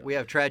So we God.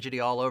 have tragedy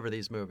all over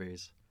these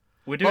movies.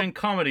 We're But doing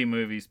comedy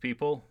movies,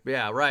 people.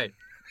 yeah, right.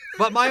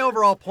 But my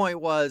overall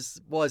point was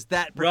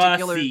that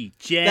particular Rossi, that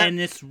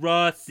Janice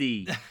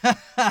Rossi.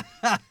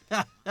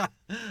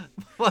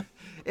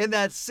 in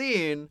that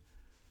scene,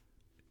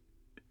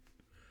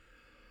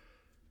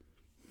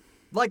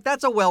 like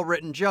that's a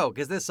well-written joke.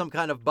 Is this some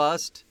kind of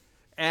bust?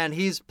 And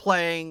he's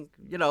playing,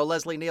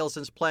 Leslie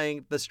Nielsen's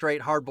playing the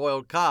straight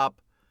hard-boiled cop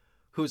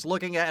who's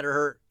looking at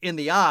her in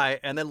the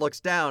eye and then looks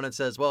down and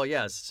says, "Well,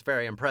 yes, it's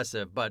very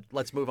impressive, but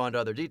let's move on to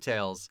other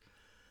details."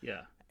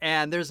 Yeah.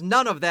 And there's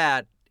none of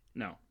that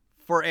No.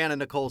 for Anna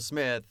Nicole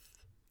Smith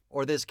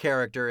or this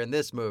character in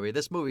this movie.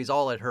 This movie's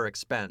all at her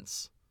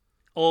expense.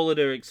 All at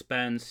her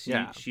expense.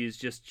 Yeah. She's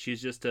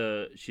just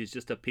a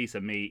piece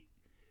of meat.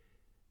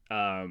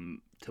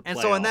 To play And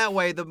so in off. that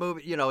way, the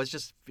movie,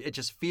 it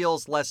just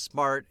feels less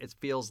smart. It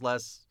feels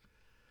less,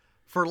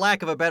 for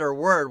lack of a better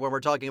word, when we're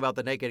talking about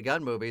the Naked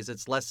Gun movies,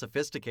 it's less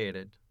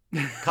sophisticated,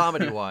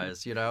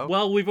 comedy-wise,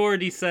 Well, we've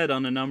already said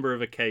on a number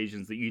of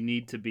occasions that you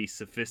need to be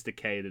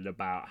sophisticated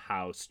about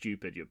how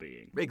stupid you're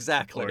being.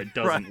 Exactly. Or it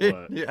doesn't right?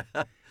 work. Yeah.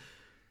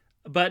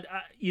 But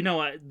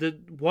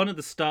one of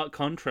the stark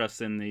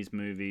contrasts in these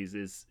movies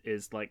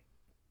is like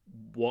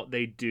what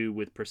they do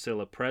with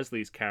Priscilla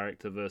Presley's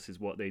character versus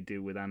what they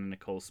do with Anna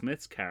Nicole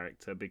Smith's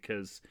character,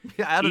 because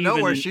Out of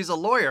nowhere, she's a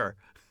lawyer.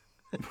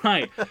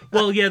 right.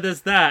 Well, yeah,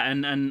 there's that,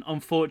 and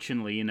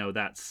unfortunately,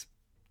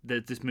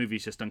 this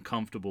movie's just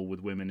uncomfortable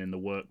with women in the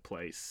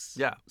workplace.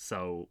 Yeah.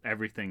 So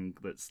everything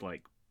that's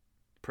like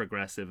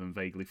progressive and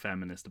vaguely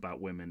feminist about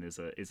women is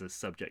a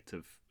subject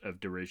of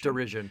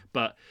derision.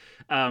 But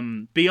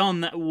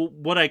beyond that,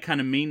 what I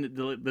kind of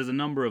mean, there's a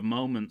number of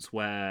moments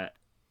where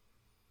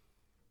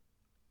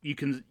you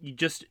can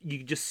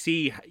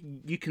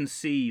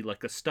see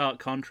like a stark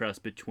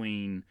contrast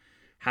between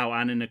how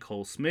Anna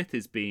Nicole Smith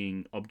is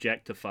being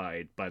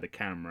objectified by the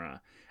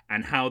camera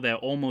and how they're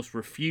almost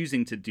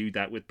refusing to do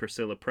that with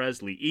Priscilla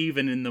Presley,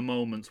 even in the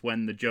moments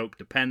when the joke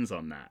depends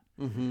on that.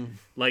 Mm-hmm.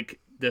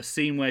 Like the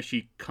scene where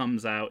she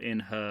comes out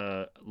in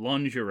her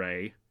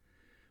lingerie,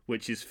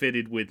 which is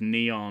fitted with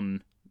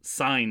neon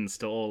signs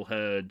to all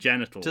her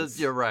genitals.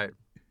 You're right.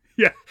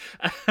 Yeah.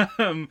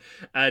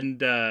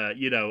 And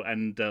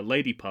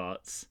lady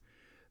parts.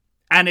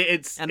 And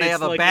they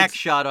have a back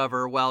shot of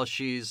her while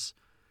she's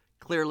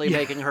clearly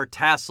making her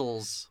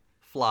tassels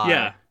fly.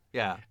 Yeah.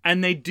 Yeah.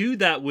 And they do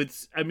that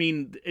with, I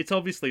mean, it's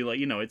obviously like,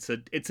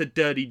 it's a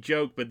dirty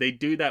joke, but they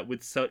do that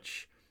with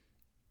such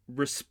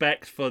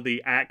respect for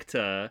the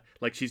actor.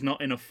 Like, she's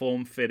not in a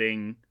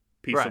form-fitting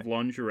piece of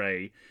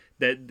lingerie.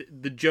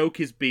 That the joke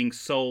is being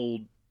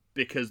sold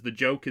because the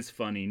joke is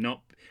funny,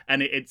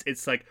 and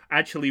it's like,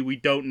 actually, we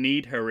don't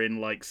need her in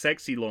like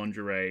sexy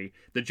lingerie.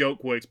 The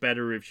joke works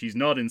better if she's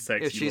not in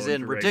sexy lingerie. If she's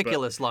in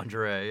ridiculous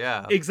lingerie,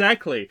 yeah.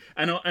 Exactly.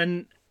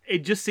 And it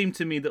just seemed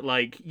to me that,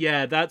 like,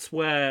 yeah, that's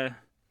where,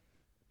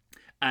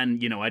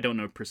 and I don't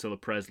know if Priscilla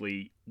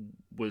Presley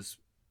was,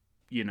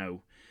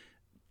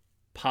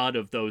 part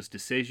of those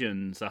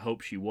decisions. I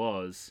hope she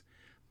was,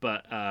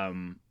 but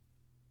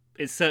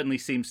it certainly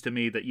seems to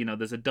me that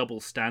there's a double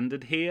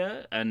standard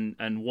here, and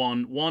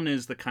one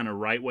is the kind of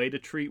right way to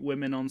treat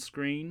women on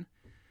screen,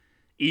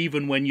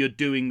 even when you're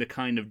doing the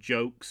kind of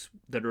jokes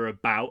that are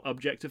about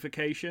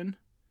objectification.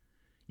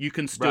 You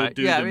can still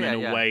do them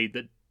in a way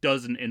that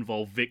doesn't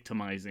involve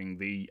victimizing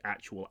the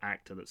actual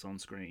actor that's on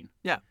screen.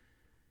 Yeah.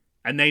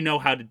 And they know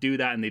how to do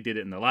that, and they did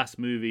it in the last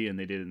movie, and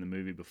they did it in the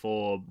movie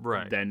before.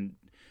 Right.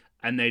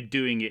 And they're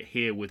doing it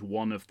here with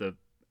one of the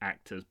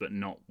actors, but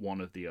not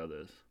one of the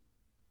others.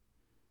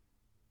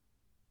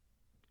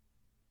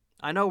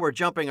 I know we're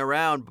jumping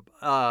around.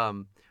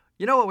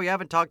 What we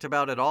haven't talked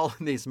about at all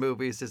in these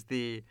movies is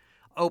the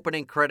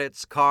opening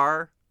credits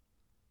car.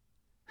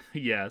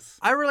 Yes.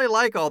 I really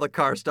like all the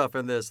car stuff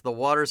in this. The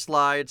water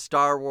slide,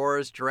 Star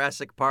Wars,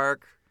 Jurassic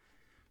Park.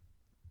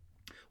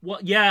 Well,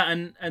 yeah,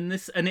 and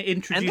it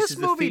introduces. And this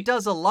movie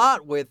does a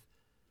lot with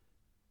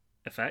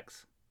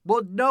effects.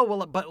 Well,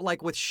 no, but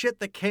like with shit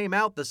that came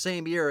out the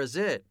same year as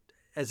it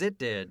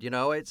did.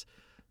 It's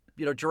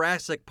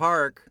Jurassic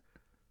Park.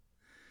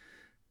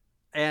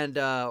 And,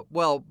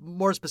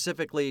 more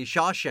specifically,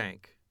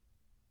 Shawshank.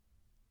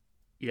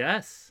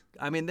 Yes.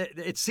 I mean,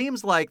 it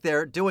seems like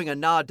they're doing a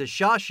nod to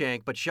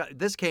Shawshank, but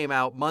this came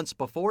out months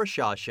before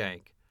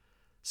Shawshank.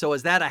 So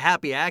is that a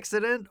happy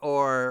accident?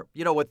 Or,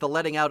 with the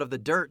letting out of the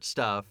dirt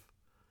stuff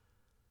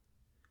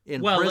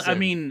in prison? I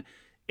mean,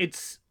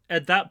 it's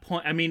at that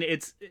point, I mean,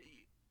 it's...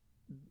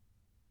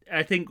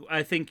 I think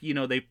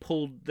they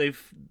pulled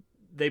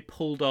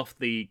off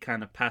the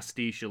kind of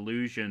pastiche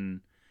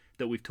illusion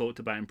that we've talked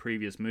about in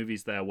previous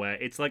movies there, where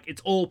it's like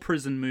it's all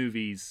prison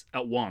movies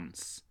at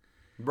once.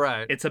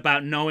 Right. It's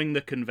about knowing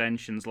the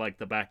conventions like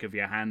the back of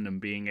your hand and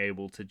being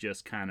able to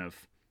just kind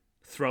of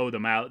throw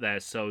them out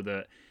there so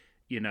that,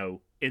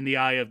 in the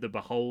eye of the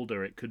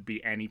beholder, it could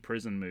be any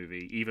prison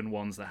movie, even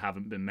ones that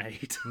haven't been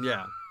made.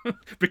 Yeah.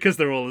 Because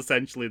they're all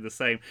essentially the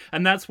same.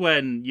 And that's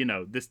when,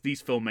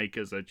 these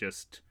filmmakers are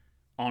just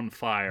on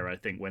fire, I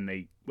think, when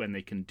they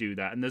can do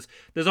that. And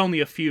there's only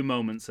a few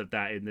moments of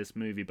that in this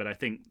movie, but I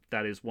think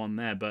that is one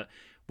there. But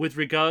with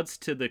regards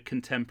to the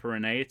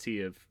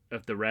contemporaneity of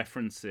the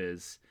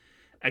references,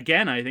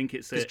 again, I think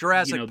it's because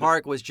Jurassic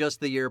Park was just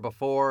the year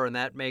before, and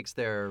that makes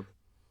their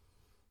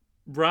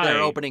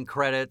opening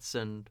credits.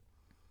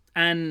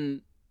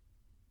 And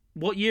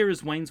what year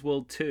is Wayne's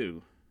World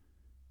 2?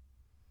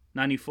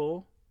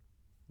 94?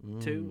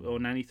 2 or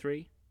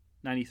 93?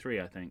 93,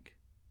 I think.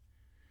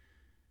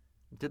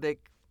 Did they?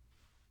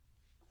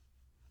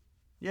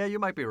 Yeah, you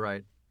might be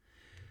right.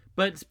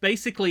 But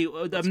basically,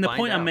 the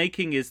point I'm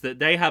making is that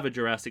they have a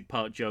Jurassic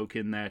Park joke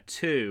in there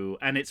too,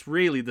 and it's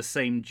really the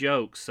same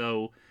joke.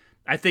 So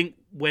I think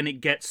when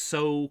it gets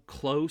so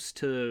close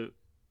to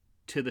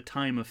the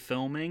time of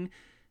filming,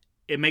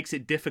 it makes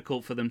it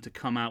difficult for them to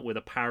come out with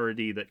a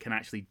parody that can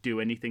actually do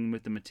anything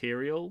with the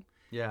material.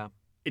 Yeah.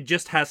 It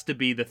just has to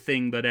be the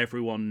thing that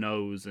everyone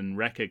knows and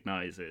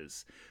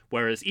recognizes.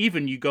 Whereas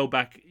even you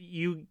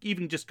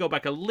just go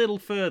back a little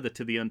further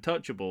to the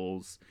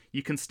Untouchables,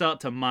 you can start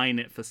to mine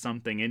it for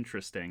something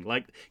interesting.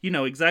 Like,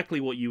 exactly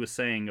what you were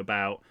saying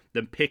about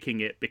them picking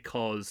it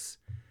because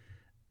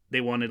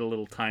they wanted a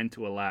little time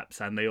to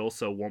elapse, and they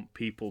also want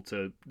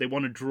they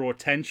want to draw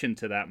attention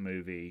to that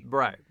movie.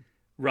 Right.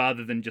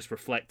 Rather than just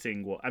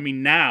reflecting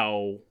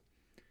now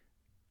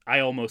I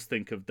almost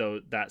think of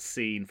that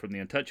scene from The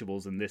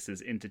Untouchables, and this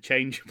is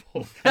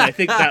interchangeable. And I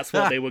think that's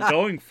what they were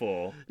going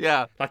for.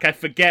 Yeah. Like, I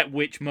forget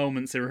which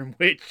moments are in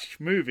which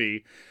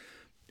movie.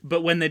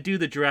 But when they do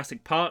the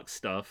Jurassic Park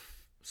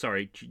stuff,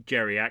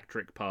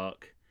 Geriatric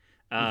Park,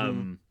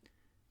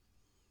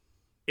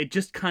 it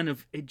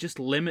just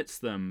limits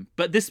them.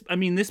 But this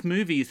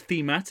movie is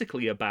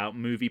thematically about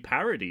movie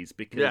parodies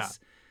because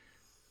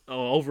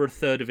over a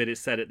third of it is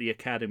set at the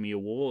Academy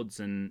Awards.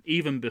 And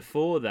even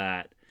before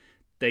that,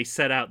 they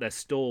set out their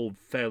stall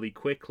fairly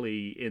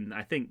quickly in,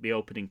 I think, the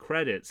opening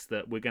credits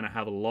that we're going to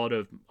have a lot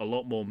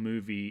more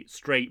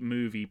straight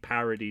movie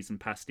parodies and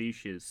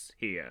pastiches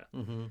here.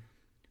 Mm-hmm.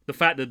 The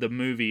fact that the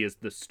movie is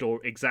the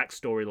exact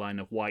storyline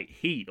of White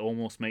Heat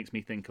almost makes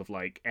me think of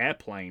like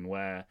Airplane,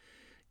 where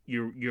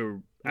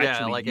you're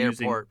actually like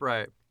using, Airport,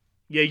 right?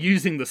 Yeah,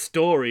 using the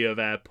story of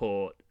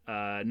Airport,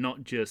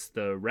 not just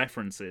the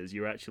references.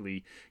 You're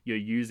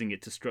using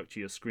it to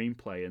structure your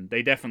screenplay, and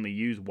they definitely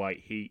use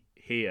White Heat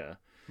here.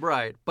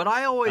 Right, but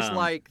I always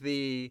like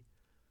the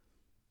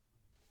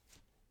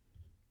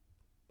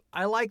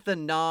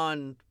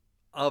non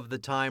of the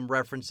time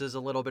references a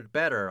little bit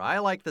better. I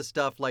like the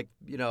stuff like,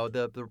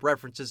 the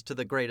references to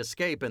The Great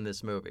Escape in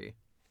this movie.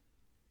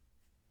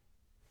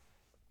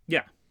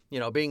 Yeah.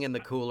 Being in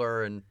the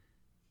cooler and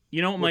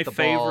what my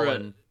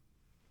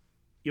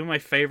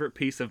favorite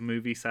piece of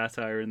movie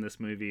satire in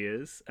this movie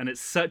is, and it's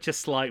such a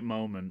slight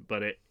moment,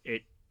 but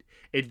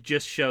it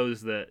just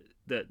shows that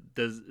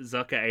the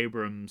Zucker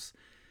Abrams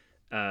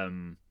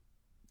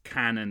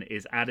canon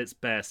is at its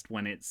best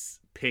when it's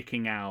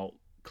picking out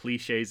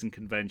cliches and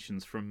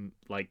conventions from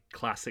like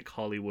classic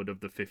Hollywood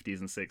of the 50s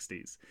and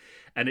 60s.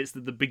 And it's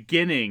the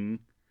beginning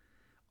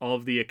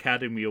of the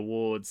Academy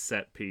Awards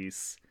set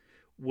piece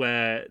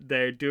where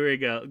they're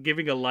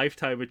giving a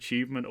Lifetime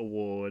Achievement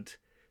Award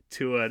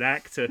to an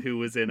actor who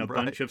was in a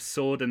bunch of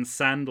sword and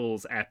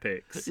sandals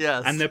epics.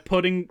 Yes. And they're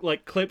putting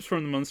like clips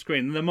from them on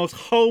screen. The most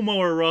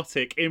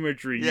homoerotic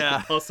imagery you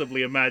can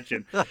possibly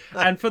imagine.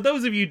 And for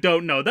those of you who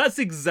don't know, that's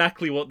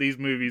exactly what these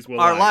movies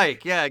are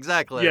like. Yeah,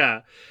 exactly.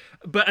 Yeah.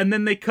 And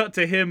then they cut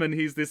to him, and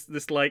he's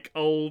this like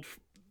old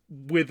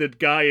withered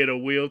guy in a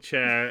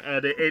wheelchair,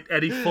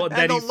 and he falls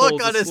asleep. And the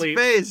look on his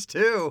face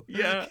too.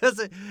 Yeah. Because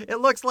it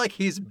looks like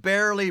he's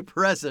barely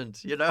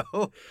present,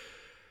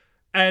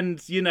 And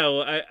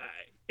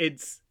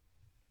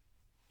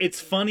it's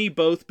funny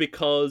both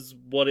because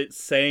what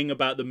it's saying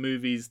about the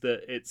movies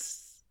that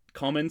it's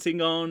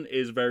commenting on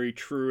is very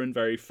true and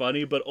very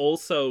funny, but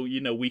also,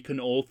 we can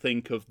all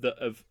think of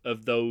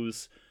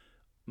those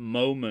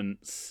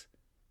moments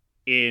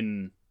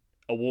in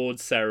award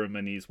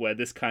ceremonies where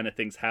this kind of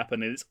things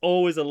happen, and it's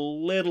always a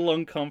little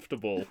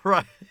uncomfortable.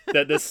 Right.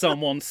 That there's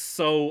someone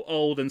so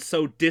old and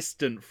so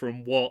distant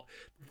from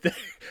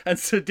and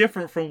so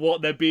different from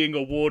what they're being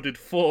awarded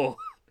for.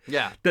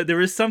 Yeah. That there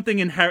is something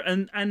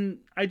inherent, and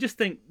I just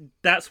think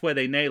that's where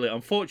they nail it.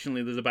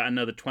 Unfortunately, there's about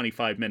another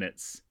 25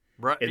 minutes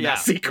in that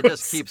sequence. It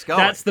just keeps going.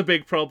 That's the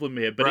big problem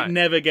here, but it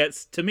never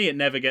gets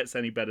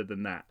any better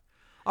than that.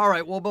 All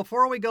right, well,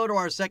 before we go to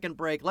our second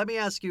break, let me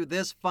ask you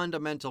this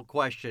fundamental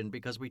question,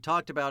 because we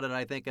talked about it,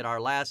 I think, in our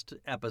last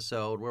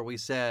episode, where we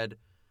said,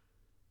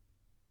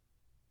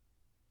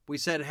 we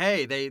said,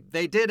 hey,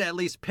 they did at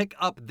least pick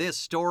up this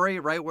story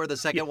right where the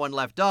second one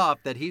left off,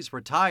 that he's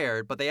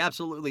retired, but they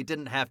absolutely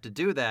didn't have to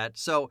do that.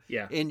 So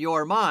in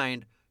your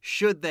mind,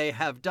 should they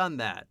have done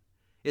that?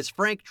 Is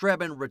Frank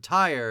Drebin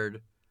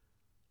retired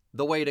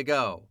the way to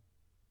go?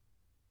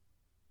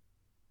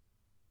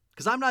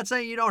 Because I'm not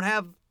saying you don't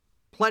have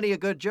plenty of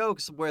good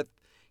jokes with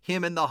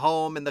him in the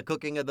home and the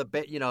cooking of the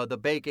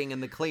baking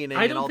and the cleaning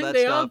and all that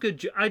stuff. I don't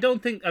think they are good. I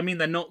don't think. I mean,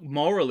 they're not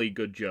morally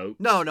good jokes.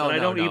 No. I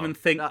don't even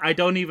think. I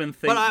don't even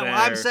think. But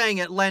I'm saying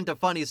it lent to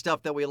funny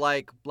stuff that we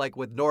like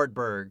with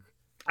Nordberg.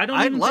 I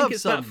love think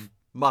it's some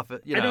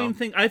Muffet. I don't even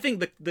think. I think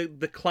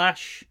the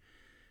clash.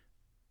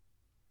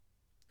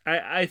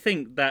 I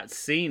think that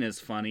scene is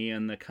funny,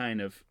 and the kind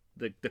of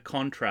the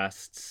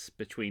contrasts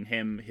between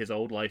his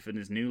old life and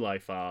his new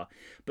life are.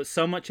 But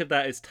so much of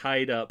that is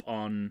tied up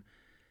on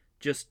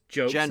just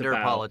jokes gender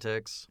about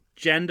politics,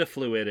 gender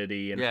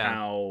fluidity, and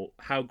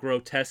how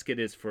grotesque it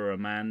is for a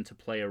man to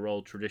play a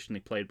role traditionally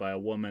played by a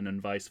woman,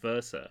 and vice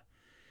versa.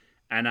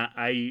 And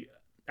I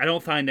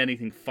don't find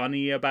anything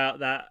funny about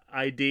that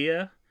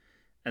idea,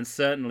 and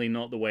certainly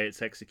not the way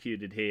it's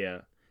executed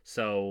here.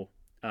 So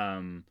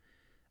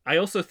I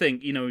also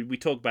think, we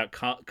talk about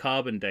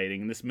carbon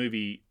dating, and this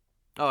movie,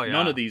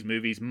 none of these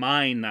movies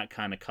mine that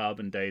kind of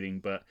carbon dating,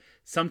 but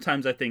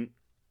sometimes I think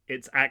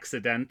it's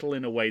accidental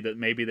in a way that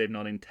maybe they've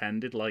not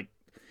intended. Like,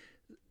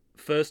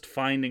 first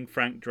finding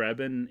Frank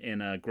Drebin in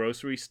a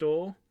grocery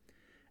store,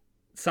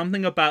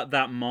 something about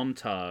that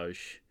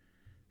montage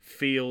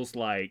feels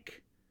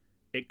like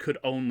it could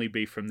only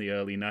be from the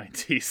early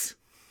 90s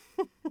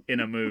in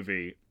a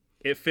movie.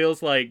 It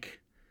feels like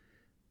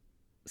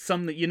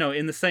something,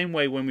 in the same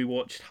way when we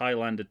watched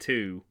Highlander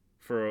 2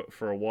 for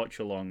a watch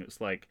along, it's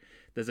like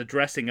there's a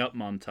dressing up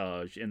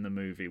montage in the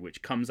movie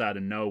which comes out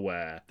of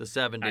nowhere. The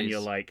 70s. And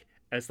you're like,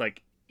 it's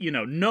like,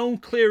 no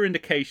clear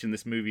indication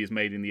this movie is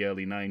made in the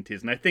early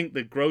 90s. And I think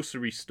the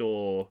grocery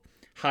store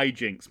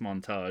hijinks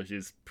montage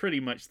is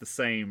pretty much the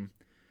same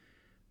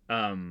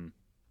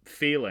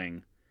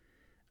feeling.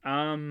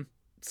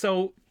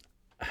 So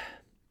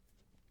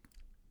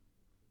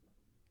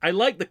I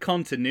like the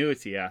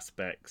continuity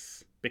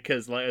aspects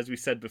because, like, as we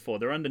said before,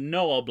 they're under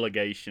no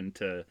obligation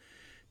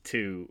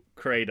to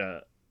create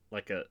a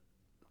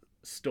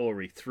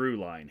story through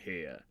line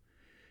here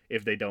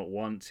if they don't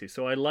want to.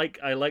 So I like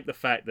the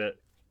fact that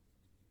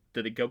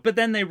it go, but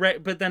then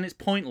it's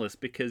pointless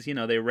because they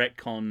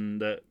retcon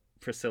that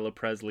Priscilla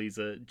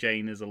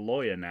Jane is a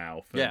lawyer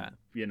now.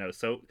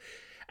 So,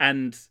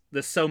 and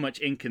there's so much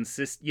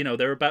inconsistent.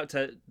 They're about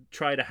to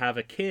try to have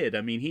a kid. I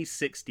mean, he's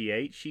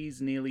 68,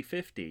 she's nearly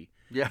 50.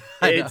 Yeah,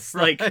 it's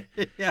know, right?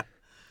 like yeah.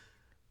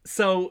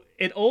 So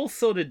it all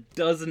sort of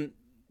doesn't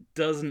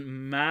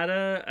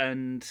matter,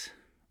 and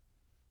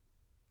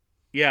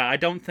I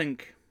don't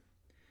think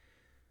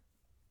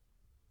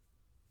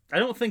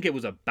it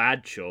was a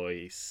bad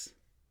choice.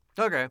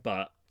 Okay.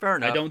 But fair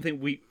enough. I don't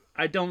think we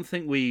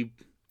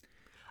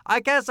I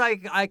guess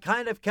I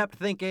kind of kept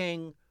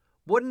thinking,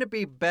 wouldn't it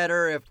be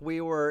better if we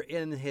were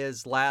in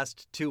his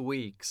last 2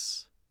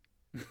 weeks?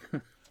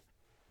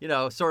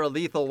 Sort of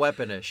Lethal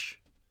Weapon-ish.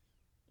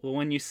 Well,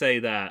 when you say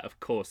that, of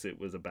course it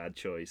was a bad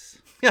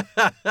choice.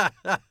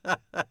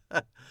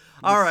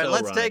 All right,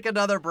 let's take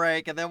another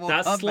break, and then we'll come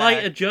back. That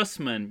slight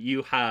adjustment,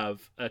 you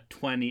have a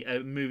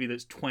movie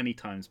that's 20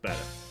 times better.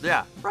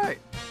 Yeah, right.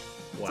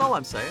 Wow. That's all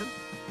I'm saying.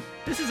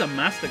 This isn't a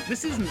podcast.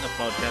 This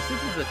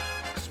is a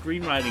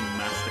screenwriting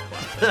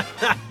masterclass.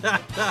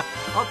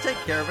 I'll take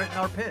care of it in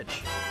our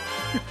pitch.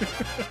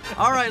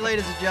 All right,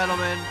 ladies and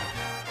gentlemen,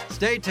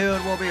 stay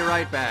tuned. We'll be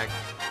right back.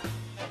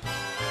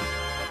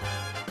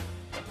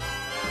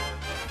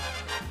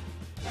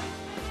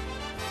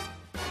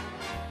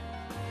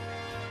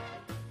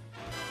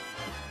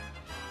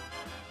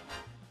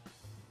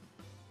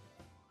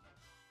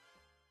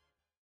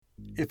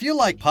 If you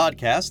like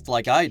podcasts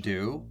like I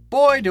do,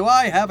 boy, do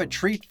I have a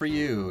treat for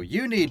you.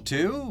 You need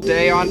to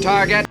stay on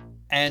target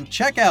and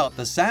check out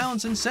the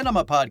Sounds and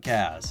Cinema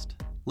podcast.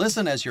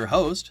 Listen as your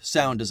host,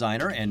 sound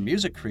designer and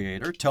music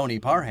creator Tony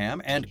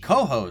Parham, and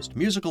co-host,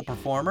 musical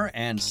performer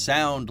and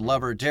sound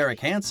lover Derek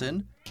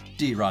Hansen,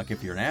 D-Rock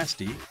if you're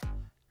nasty,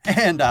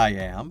 and I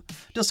am,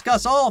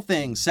 discuss all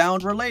things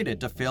sound related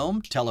to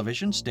film,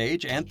 television,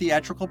 stage, and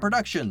theatrical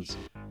productions.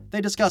 They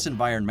discuss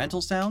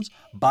environmental sounds,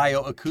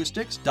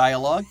 bioacoustics,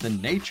 dialogue, the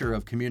nature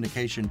of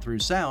communication through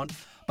sound,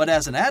 but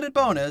as an added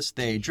bonus,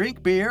 they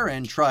drink beer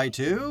and try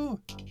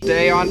to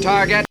stay on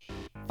target.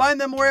 Find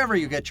them wherever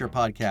you get your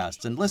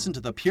podcasts and listen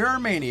to the pure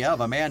mania of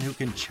a man who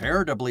can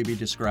charitably be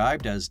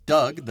described as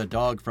Doug, the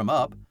dog from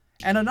Up,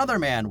 and another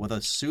man with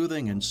a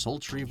soothing and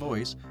sultry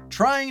voice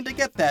trying to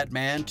get that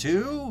man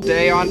to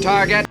stay on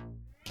target.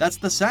 That's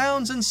the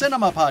Sounds and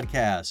Cinema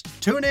podcast.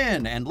 Tune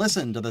in and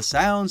listen to the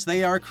sounds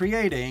they are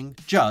creating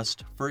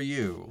just for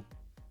you.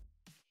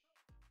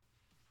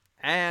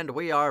 And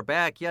we are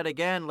back yet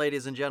again,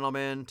 ladies and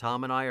gentlemen.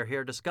 Tom and I are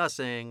here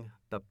discussing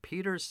the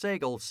Peter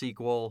Sagal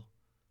sequel,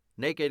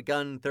 Naked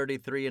Gun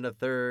 33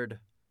 1/3,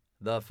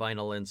 The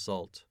Final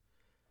Insult.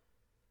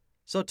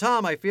 So,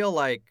 Tom, I feel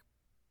like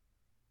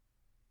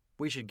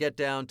we should get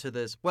down to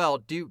this. Well,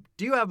 do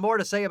you have more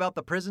to say about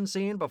the prison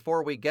scene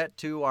before we get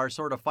to our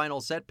sort of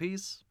final set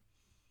piece?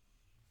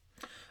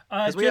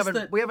 Because we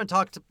haven't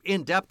talked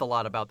in depth a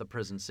lot about the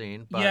prison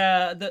scene. But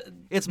yeah,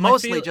 it's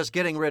mostly just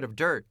getting rid of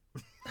dirt.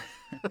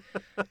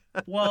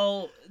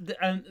 Well,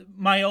 and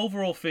my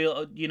overall feel,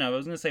 I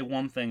was going to say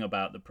one thing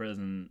about the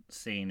prison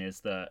scene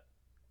is that,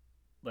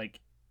 like,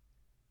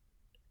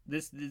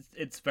 this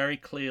it's very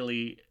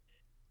clearly,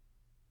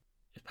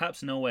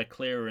 perhaps nowhere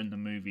clearer in the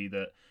movie,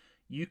 that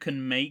you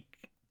can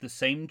make the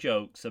same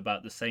jokes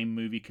about the same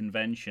movie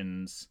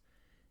conventions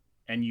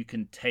and you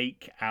can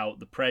take out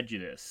the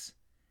prejudice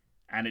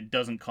and it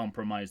doesn't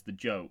compromise the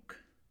joke.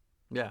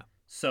 Yeah.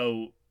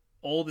 So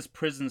all this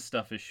prison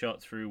stuff is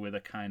shot through with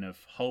a kind of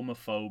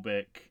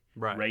homophobic,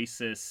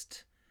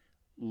 racist,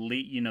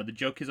 the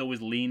joke is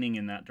always leaning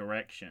in that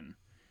direction.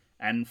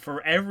 And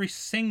for every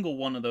single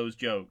one of those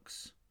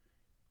jokes,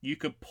 you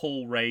could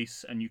pull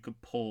race and you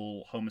could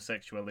pull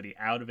homosexuality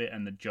out of it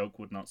and the joke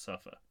would not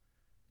suffer,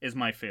 is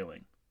my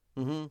feeling.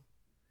 Mm-hmm.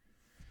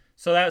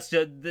 So that's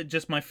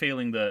just my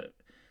feeling, that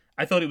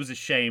I thought it was a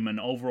shame and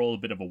overall a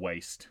bit of a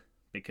waste,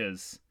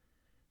 because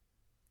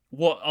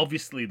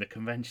obviously the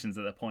conventions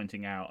that they're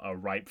pointing out are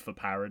ripe for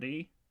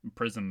parody.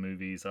 Prison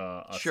movies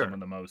are sure. some of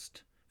the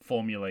most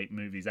formulaic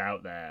movies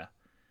out there.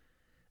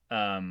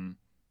 And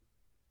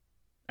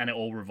it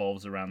all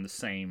revolves around the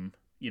same,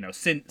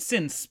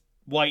 since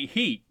White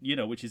Heat,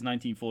 which is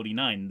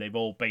 1949, they've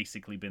all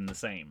basically been the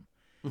same.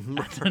 Mm-hmm.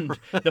 And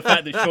the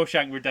fact that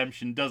Shawshank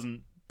Redemption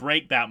doesn't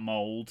break that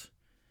mold,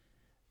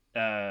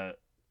 it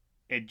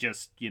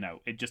just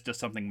does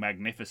something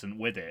magnificent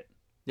with it,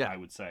 I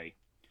would say.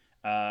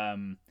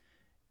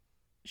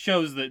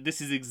 Shows that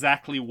this is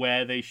exactly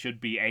where they should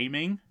be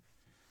aiming,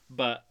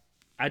 but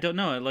I don't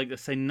know. I'd like to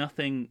say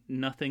nothing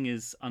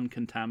is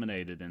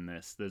uncontaminated in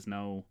this. There's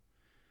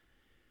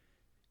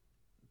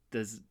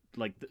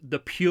like the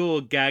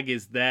pure gag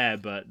is there,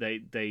 but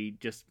they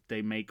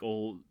make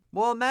all.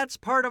 Well, and that's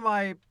part of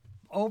my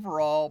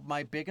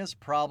biggest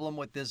problem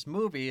with this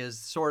movie is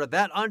sort of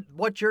that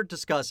what you're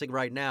discussing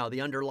right now, the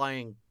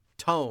underlying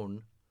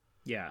tone,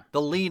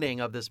 the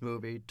leaning of this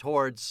movie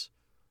towards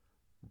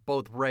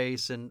both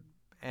race and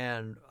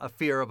a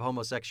fear of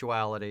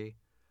homosexuality.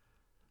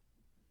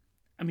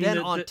 I mean,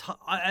 then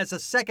as a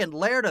second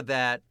layer to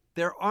that,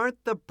 there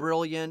aren't the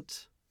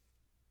brilliant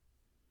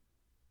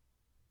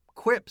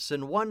quips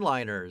and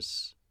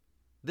one-liners.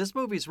 This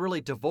movie's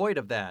really devoid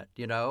of that,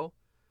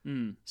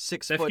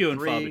 6 They're foot few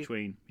 3, and far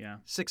between. Yeah,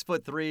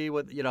 6'3"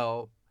 with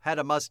had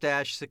a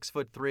mustache,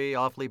 6'3",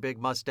 awfully big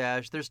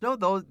mustache. There's no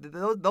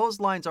those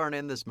lines aren't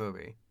in this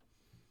movie.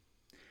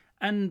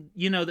 And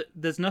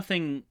there's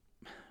nothing.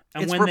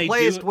 And it's when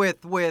replaced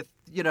with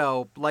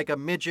like a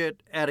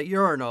midget at a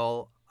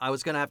urinal. I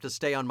was gonna have to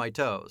stay on my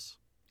toes.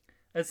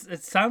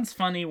 It sounds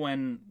funny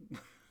when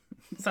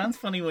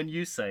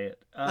you say it.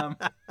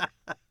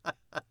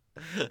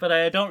 But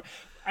I don't.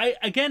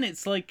 Again,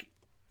 it's like,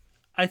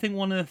 I think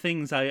one of the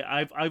things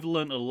I've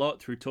learned a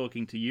lot through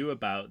talking to you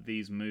about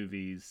these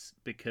movies,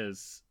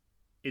 because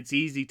it's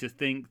easy to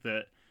think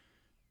that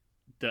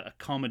a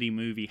comedy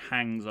movie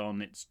hangs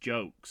on its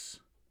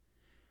jokes.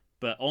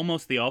 But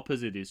almost the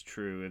opposite is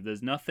true. If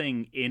there's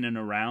nothing in and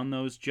around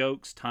those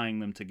jokes tying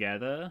them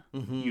together,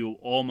 you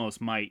almost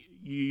might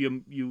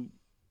you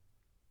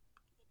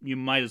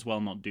might as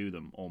well not do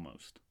them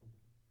almost.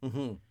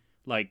 Mm-hmm.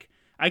 Like,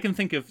 I can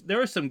think of,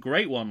 there are some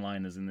great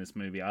one-liners in this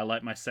movie. I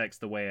like my sex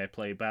the way I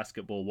play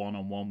basketball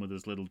one-on-one with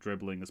as little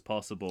dribbling as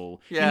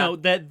possible. Yeah.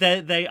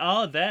 They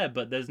are there,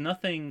 but there's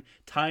nothing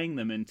tying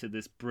them into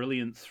this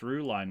brilliant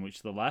through line,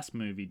 which the last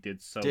movie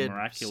did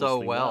miraculously so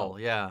well.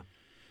 Yeah.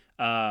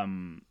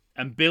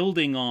 And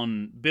building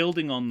on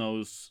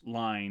those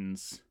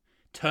lines,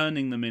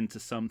 turning them into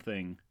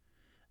something.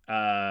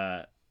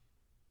 And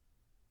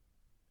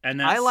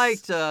I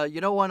liked,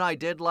 one I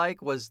did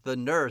like was the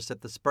nurse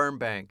at the sperm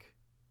bank.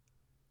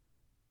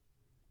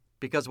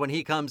 Because when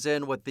he comes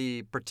in with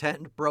the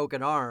pretend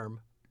broken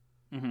arm,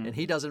 and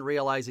he doesn't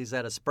realize he's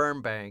at a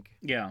sperm bank.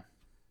 Yeah.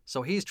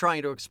 So he's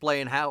trying to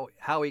explain how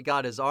he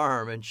got his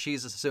arm, and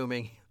she's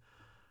assuming.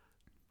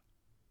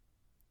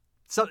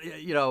 So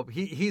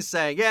he's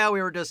saying, yeah,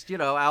 we were just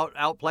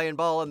out playing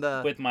ball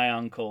with my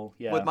uncle,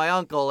 with my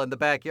uncle in the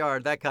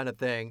backyard, that kind of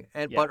thing.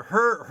 But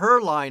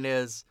her line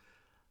is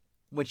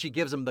when she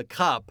gives him the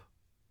cup,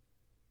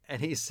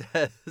 and he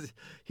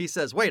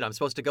says, wait, I'm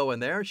supposed to go in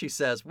there? She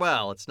says,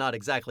 well, it's not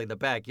exactly the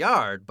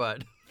backyard,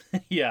 but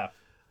yeah.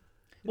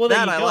 Well, there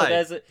you go.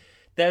 Like.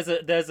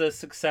 There's a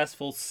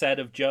successful set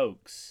of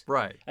jokes,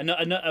 right? And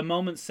a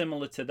moment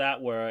similar to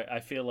that where I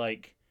feel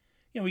like,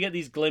 we get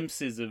these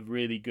glimpses of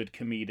really good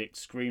comedic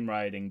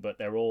screenwriting, but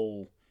they're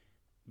all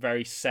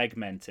very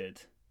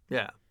segmented.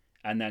 Yeah.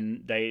 And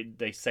then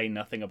they say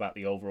nothing about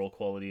the overall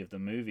quality of the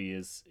movie.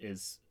 Is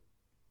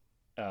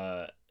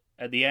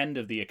at the end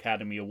of the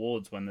Academy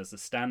Awards, when there's a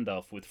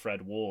standoff with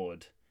Fred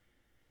Ward,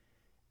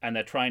 and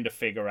they're trying to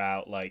figure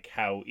out like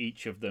how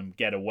each of them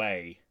get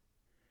away,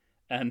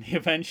 and he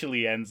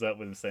eventually ends up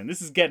with him saying,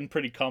 "This is getting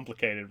pretty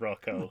complicated,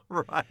 Rocco."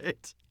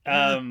 Right.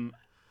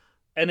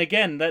 And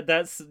again,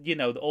 that's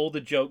all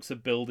the jokes are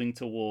building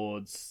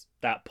towards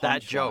that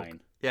That joke. punchline.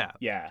 Yeah.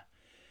 Yeah.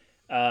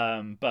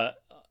 But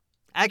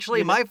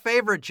Actually, my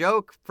favorite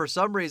joke, for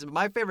some reason,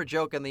 my favorite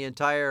joke in the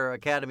entire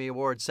Academy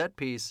Award set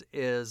piece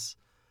is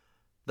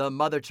the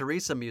Mother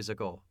Teresa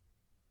musical.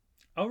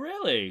 oh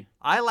really?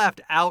 I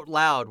laughed out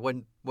loud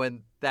when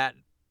that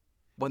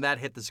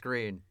hit the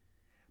screen.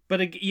 But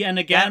and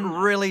again, That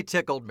really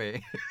tickled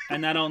me.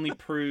 and that only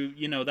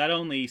that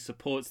only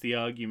supports the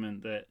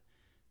argument that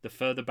the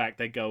further back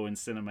they go in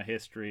cinema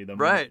history, the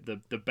Right.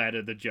 the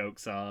better the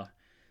jokes are.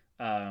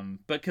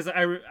 But because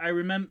I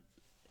remember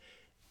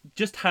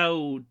just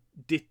how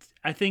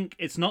I think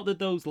it's not that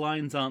those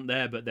lines aren't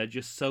there, but they're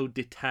just so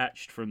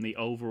detached from the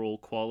overall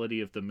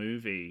quality of the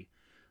movie.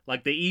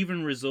 Like, they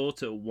even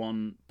resort at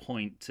one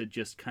point to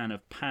just kind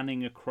of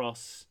panning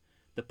across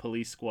the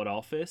police squad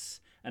office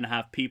and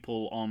have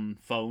people on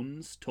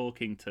phones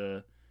talking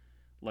to,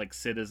 like,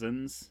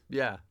 citizens.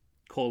 Yeah.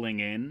 Calling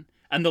in.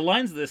 And the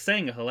lines that they're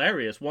saying are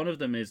hilarious. One of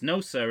them is,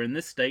 "No, sir, in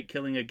this state,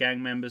 killing a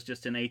gang member's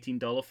just an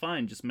 $18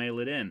 fine. Just mail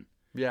it in."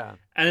 Yeah.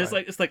 And it's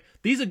like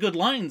these are good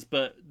lines,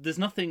 but there's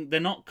nothing.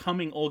 They're not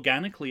coming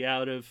organically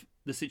out of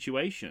the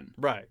situation.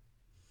 Right.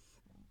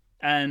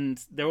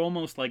 And they're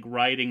almost like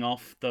writing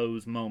off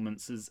those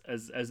moments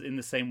as in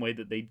the same way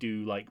that they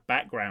do like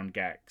background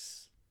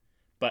gags.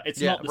 But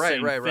it's not the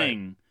same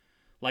thing.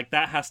 Like,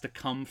 that has to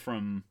come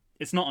from.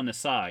 It's not an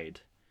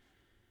aside.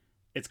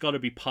 It's got to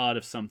be part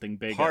of something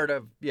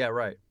bigger. Yeah,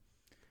 right.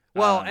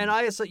 Well, and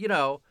I,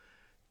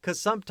 because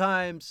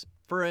sometimes,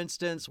 for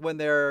instance, when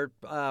they're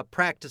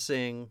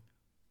practicing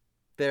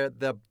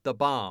the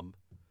bomb,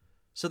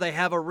 so they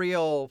have a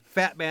real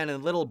Fat Man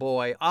and Little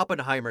Boy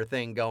Oppenheimer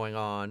thing going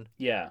on.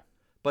 Yeah.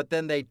 But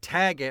then they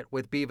tag it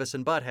with Beavis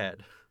and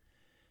Butthead.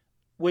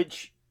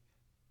 Which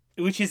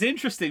is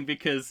interesting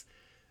because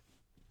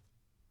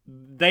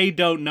they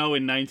don't know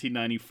in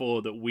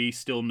 1994 that we'll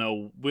still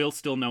know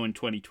in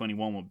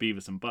 2021 what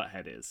Beavis and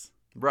Butthead is.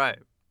 Right.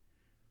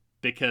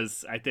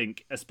 Because I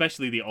think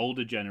especially the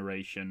older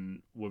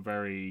generation were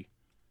very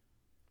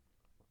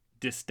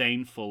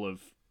disdainful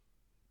of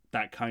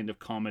that kind of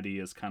comedy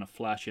as kind of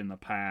flash in the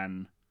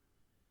pan,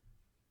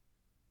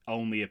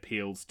 only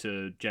appeals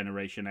to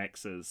Generation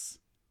X's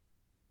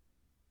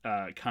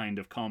kind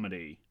of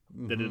comedy.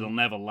 Mm-hmm. That it'll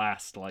never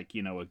last like,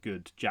 a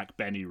good Jack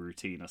Benny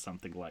routine or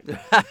something like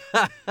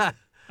that.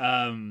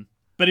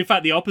 But in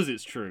fact, the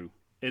opposite's true.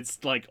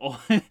 It's like,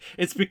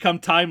 it's become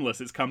timeless.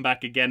 It's come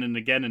back again and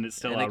again, and it's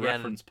still our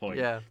reference point.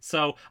 Yeah.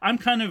 So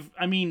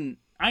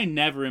I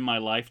never in my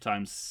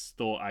lifetime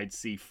thought I'd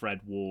see Fred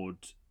Ward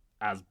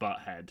as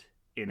Butthead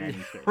in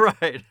anything.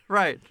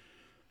 Right.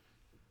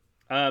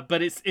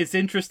 But it's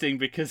interesting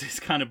because it's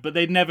kind of, but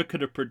they never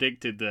could have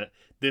predicted that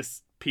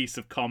this piece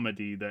of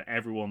comedy that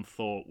everyone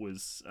thought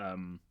was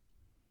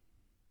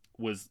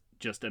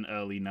just an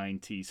early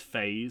 90s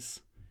phase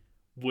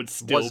would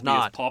still be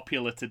as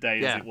popular today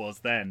as it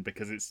was then,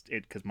 because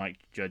because Mike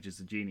Judge is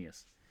a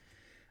genius.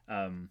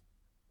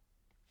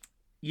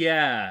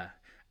 Yeah.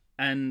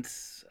 And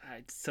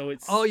so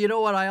it's... Oh, you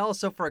know what I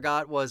also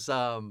forgot was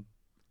I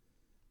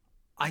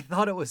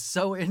thought it was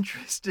so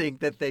interesting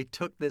that they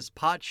took this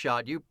pot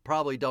shot. You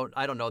probably don't,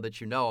 I don't know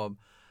that you know him,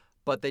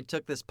 but they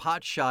took this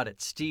pot shot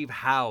at Steve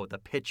Howe, the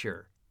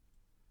pitcher.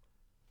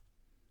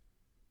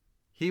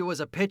 He was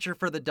a pitcher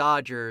for the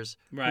Dodgers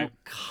who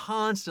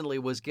constantly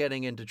was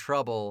getting into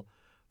trouble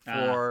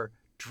for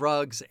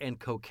drugs and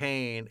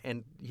cocaine,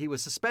 and he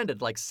was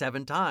suspended like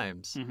 7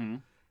 times. Mm-hmm.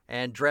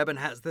 And Drebin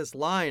has this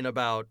line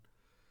about,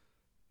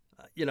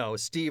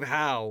 Steve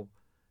Howe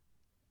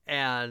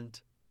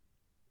and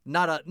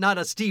not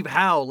a Steve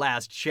Howe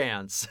last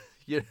chance.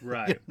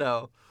 Right.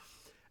 And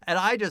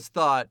I just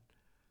thought,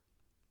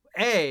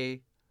 I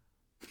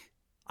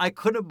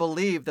couldn't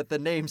believe that the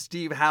name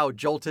Steve Howe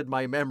jolted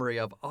my memory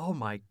of, oh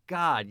my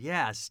God,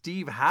 yeah,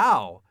 Steve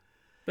Howe.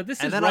 But this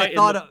and is then right I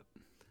thought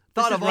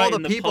of all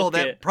the people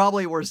that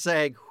probably were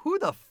saying, who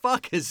the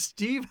fuck is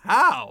Steve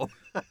Howe?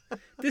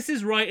 This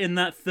is right in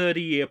that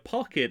 30-year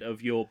pocket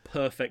of your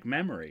perfect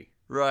memory.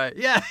 Right,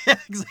 yeah,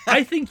 exactly.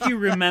 I think you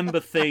remember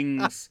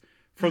things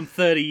from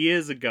 30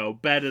 years ago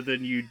better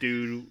than you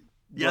do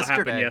what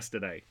happened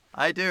yesterday.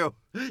 I do.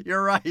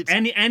 You're right.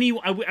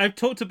 I've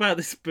talked about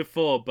this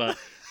before, but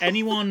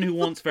anyone who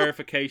wants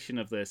verification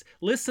of this,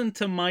 listen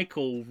to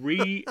Michael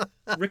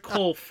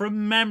recall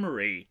from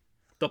memory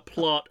the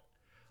plot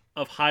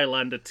of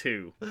Highlander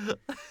 2.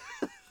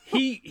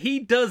 He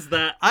does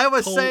that. I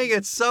was saying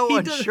it so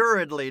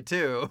unassuredly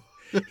too.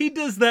 He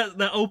does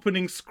that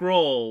opening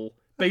scroll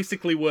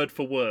basically word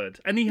for word,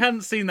 and he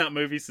hadn't seen that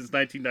movie since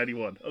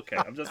 1991. Okay,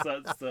 that's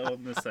all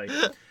I'm gonna say.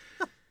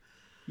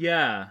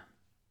 Yeah.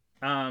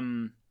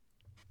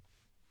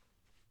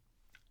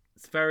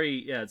 It's very,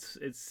 it's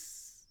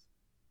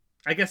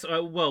I guess,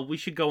 we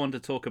should go on to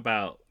talk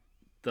about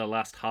the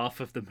last half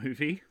of the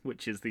movie,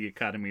 which is the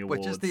Academy Awards.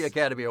 Which is the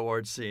Academy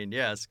Awards scene,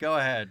 yes. Go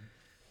ahead.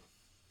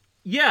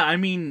 Yeah,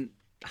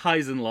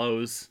 highs and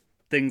lows,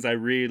 things I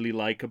really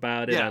like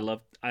about it. Yeah.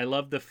 I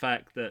love the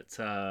fact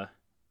that,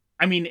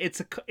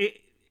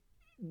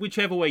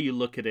 whichever way you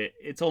look at it,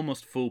 it's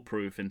almost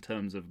foolproof in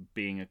terms of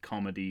being a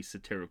comedy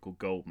satirical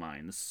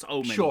goldmine. There's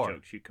so many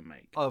jokes you can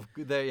make.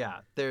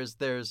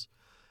 There's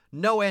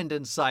no end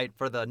in sight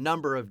for the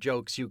number of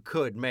jokes you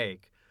could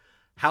make.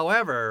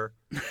 However,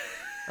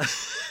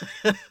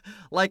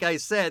 like I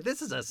said,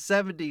 this is a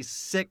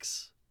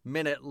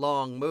 76-minute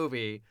long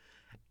movie,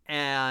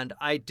 and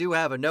I do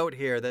have a note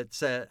here that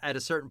said at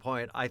a certain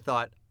point I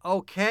thought,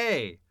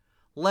 okay,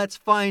 let's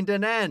find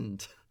an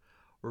end.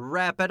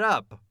 Wrap it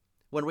up.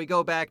 When we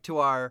go back to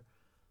our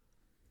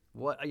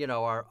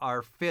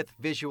fifth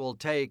visual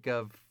take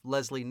of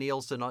Leslie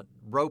Nielsen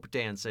rope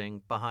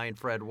dancing behind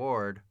Fred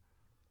Ward.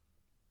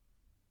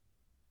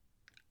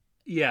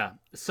 Yeah,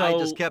 so I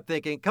just kept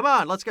thinking, come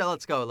on, let's go.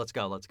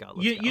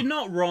 You're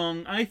not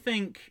wrong. I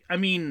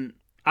mean,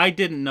 I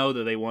didn't know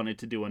that they wanted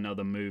to do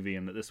another movie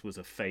and that this was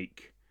a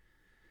fake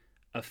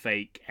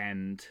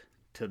end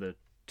to the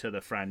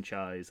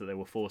franchise, that they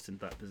were forced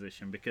into that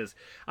position, because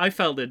I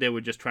felt that they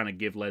were just trying to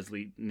give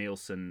Leslie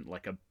Nielsen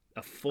like a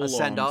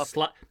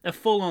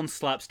full-on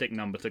slapstick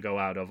number to go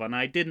out of, and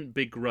I didn't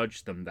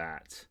begrudge them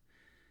that.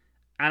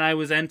 And I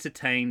was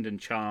entertained and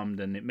charmed,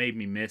 and it made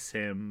me miss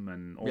him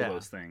and all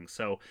those things.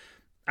 So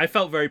I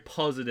felt very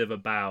positive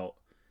about.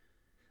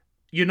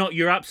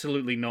 You're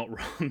absolutely not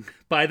wrong.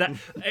 By that,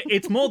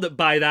 it's more that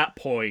by that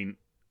point,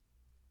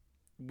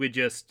 we're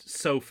just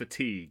so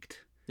fatigued.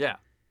 Yeah.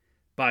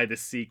 By the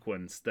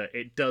sequence that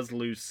it does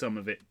lose some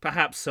of it,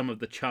 perhaps some of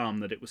the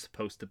charm that it was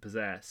supposed to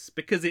possess.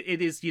 Because it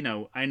is,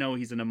 I know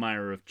he's an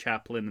admirer of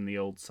Chaplin and the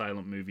old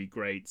silent movie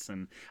greats,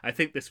 and I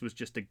think this was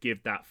just to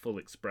give that full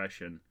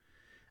expression.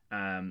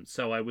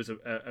 So I was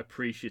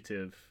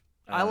appreciative.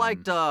 I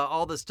liked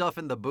all the stuff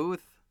in the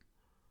booth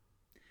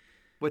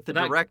with the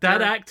director.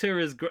 That actor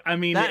is great. I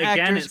mean,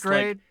 again, it's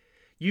great. like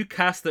you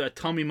cast the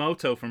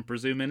Tomimoto from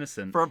Presume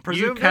Innocent.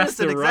 You cast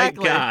the right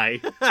guy.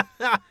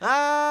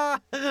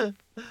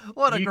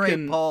 What a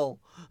great poll.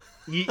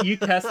 You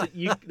cast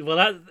it.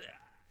 Well,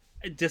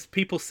 just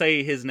people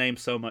say his name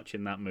so much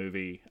in that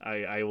movie.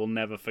 I will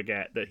never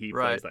forget that he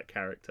plays that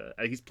character.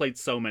 He's played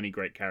so many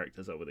great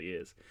characters over the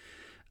years.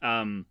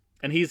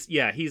 And he's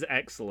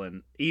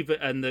excellent.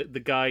 And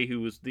the guy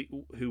who was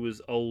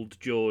old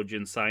George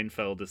in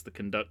Seinfeld as the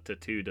conductor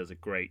too does a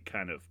great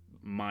kind of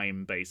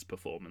mime-based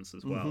performance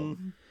as well.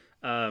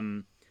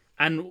 Mm-hmm.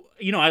 And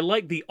I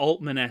like the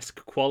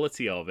Altman-esque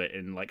quality of it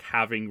in like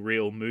having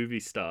real movie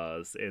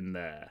stars in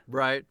there.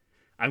 Right.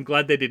 I'm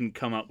glad they didn't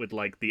come up with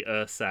like the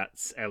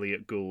ersatz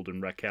Elliot Gould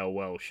and Raquel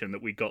Welch, and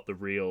that we got the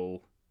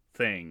real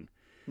thing.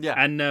 Yeah.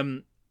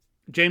 And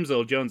James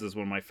Earl Jones is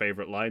one of my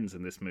favorite lines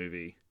in this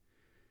movie,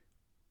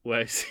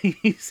 where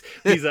he's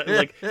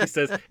like, he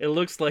says, it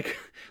looks like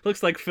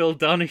Phil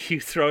Donahue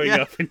throwing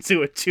up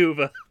into a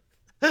tuba.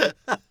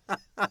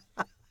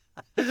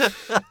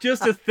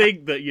 Just to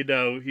think that he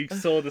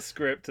saw the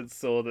script and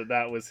saw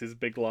that was his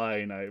big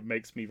line, it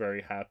makes me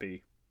very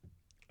happy.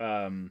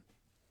 Cannot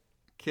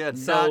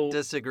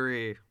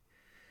disagree.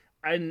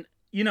 And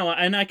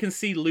and I can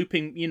see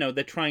looping.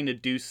 They're trying to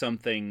do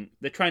something.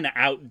 They're trying to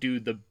outdo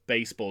the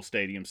baseball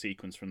stadium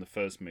sequence from the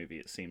first movie.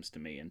 It seems to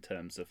me, in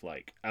terms of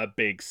like a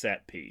big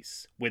set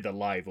piece with a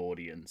live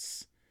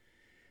audience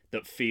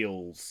that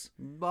feels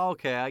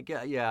okay.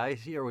 I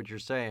hear what you're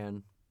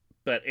saying.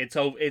 But it's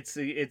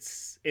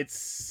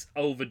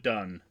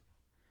overdone.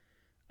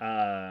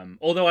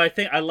 Although I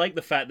think I like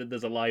the fact that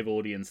there's a live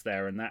audience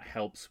there, and that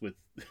helps with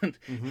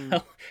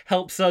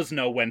helps us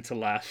know when to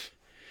laugh.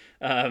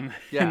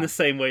 In the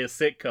same way as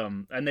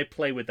sitcom, and they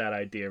play with that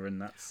idea,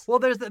 and that's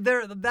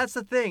that's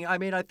the thing. I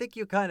mean, I think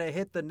you kind of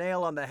hit the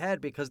nail on the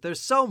head, because there's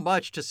so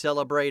much to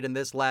celebrate in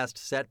this last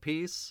set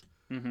piece,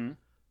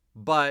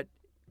 but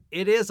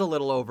it is a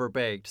little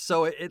overbaked.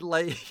 So it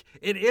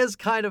is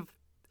kind of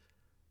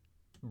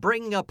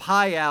bringing a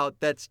pie out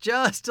that's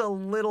just a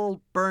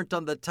little burnt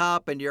on the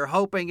top, and you're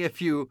hoping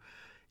if you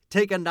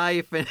take a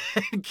knife and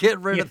get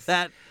rid of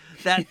that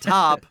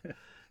top,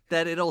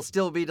 that it'll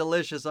still be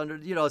delicious under.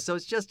 So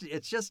it's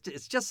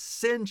just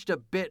singed a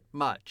bit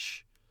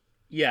much.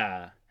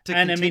 Yeah, to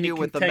continue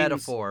with the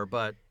metaphor,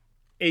 but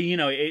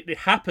it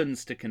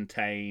happens to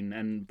contain,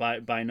 and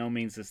by no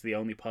means is the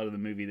only part of the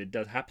movie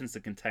that happens to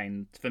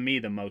contain, for me,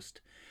 the most.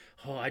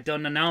 Oh, I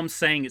don't know. Now I'm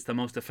saying it's the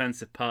most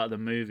offensive part of the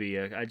movie.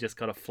 I just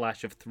got a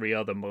flash of 3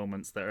 other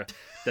moments that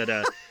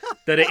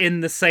are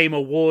in the same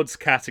awards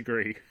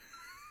category.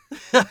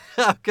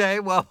 Okay,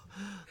 well,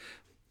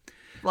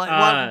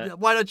 why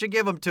don't you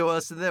give them to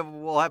us, and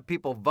then we'll have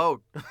people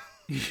vote.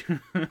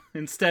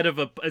 instead of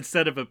a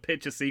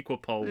pitch a sequel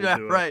poll. Yeah,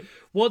 right.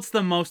 What's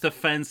the most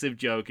offensive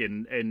joke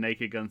in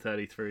Naked Gun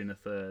 33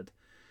 1/3?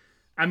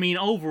 I mean,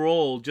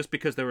 overall, just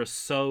because there's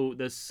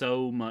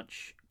so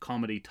much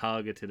comedy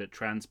targeted at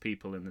trans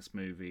people in this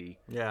movie.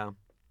 Yeah.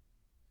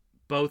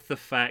 Both the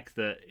fact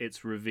that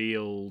it's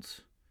revealed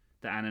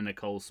that Anna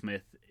Nicole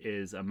Smith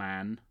is a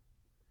man,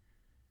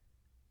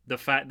 the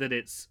fact that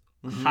it's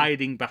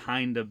hiding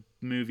behind a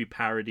movie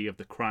parody of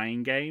The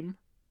Crying Game.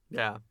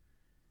 Yeah.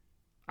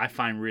 I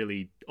find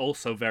really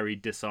also very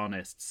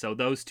dishonest. So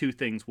those two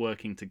things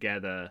working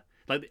together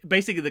Like,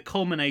 basically the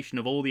culmination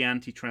of all the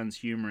anti-trans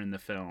humor in the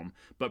film,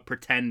 but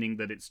pretending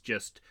that it's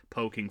just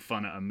poking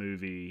fun at a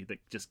movie that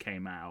just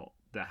came out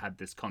that had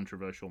this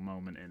controversial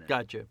moment in it.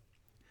 Gotcha.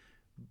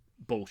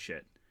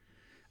 Bullshit.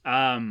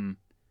 The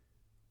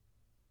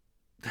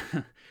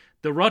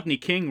Rodney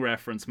King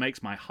reference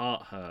makes my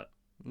heart hurt.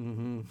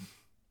 Mm-hmm.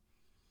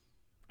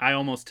 I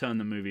almost turned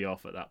the movie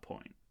off at that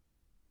point.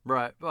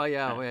 Right. Well,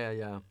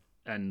 yeah.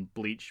 And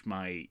bleached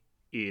my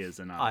ears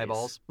and eyes.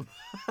 Eyeballs.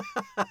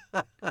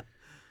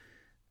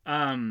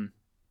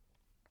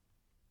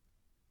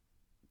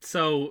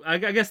 So I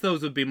guess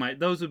those would be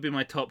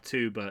my top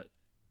two, but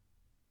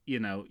you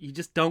know, you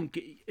just don't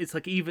get. It's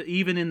like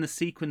even in the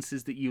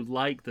sequences that you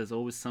like, there's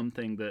always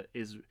something that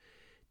is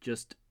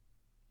just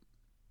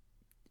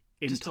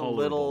intolerable. Just a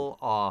little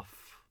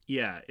off.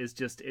 Yeah, it's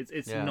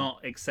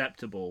not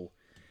acceptable.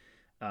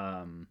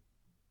 And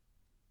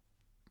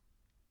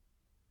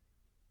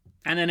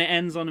then it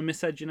ends on a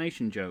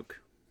miscegenation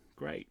joke.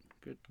 Great,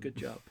 good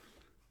job.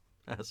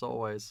 As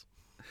always.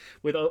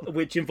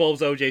 Which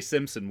involves O.J.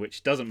 Simpson,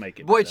 which doesn't make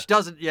it. Which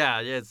doesn't,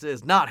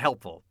 it's not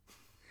helpful.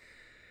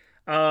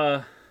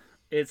 So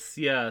it's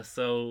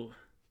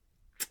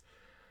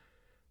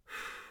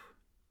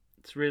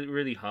really,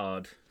 really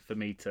hard for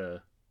me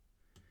to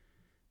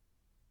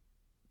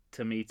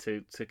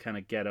kind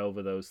of get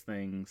over those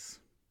things.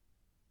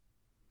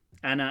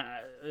 And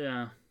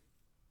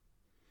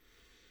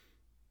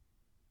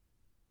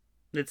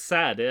it's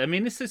sad. I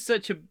mean,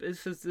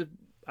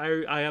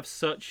 I have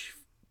such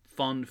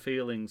fond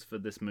feelings for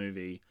this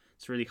movie.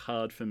 It's really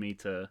hard for me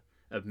to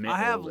admit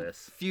all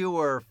this. I have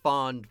fewer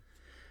fond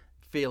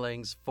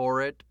feelings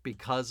for it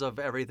because of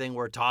everything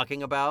we're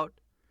talking about.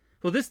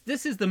 Well,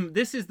 this is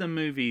the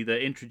movie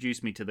that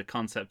introduced me to the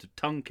concept of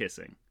tongue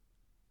kissing.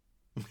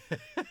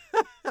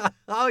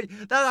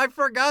 I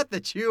forgot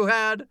that you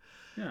had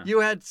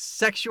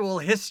sexual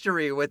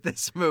history with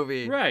this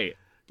movie. Right.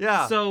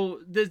 Yeah. So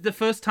the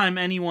first time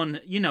anyone,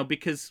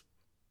 because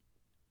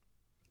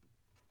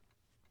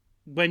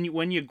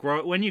when you're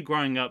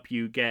growing up,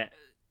 you get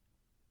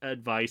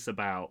advice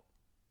about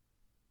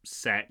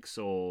sex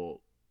or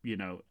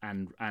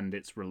and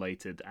its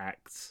related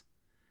acts,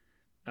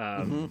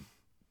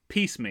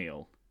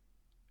 piecemeal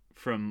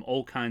from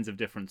all kinds of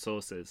different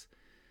sources.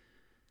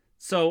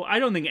 So I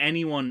don't think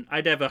anyone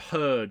I'd ever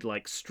heard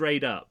like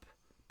straight up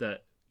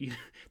that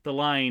the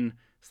line.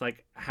 It's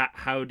like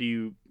how do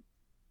you?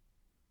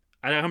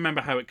 I don't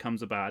remember how it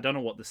comes about. I don't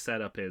know what the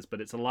setup is, but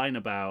it's a line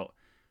about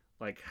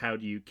like how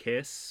do you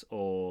kiss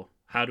or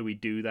how do we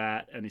do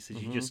that? And he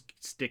says you just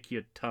stick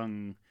your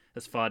tongue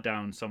as far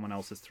down someone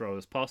else's throat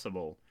as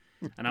possible.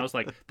 And I was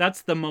like,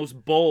 that's the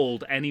most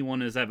bold anyone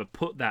has ever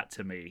put that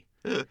to me.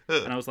 And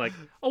I was like,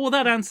 oh well,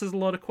 that answers a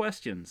lot of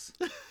questions.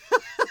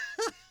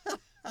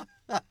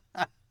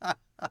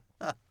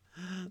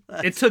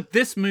 It took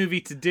this movie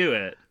to do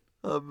it.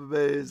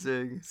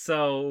 Amazing.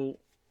 So,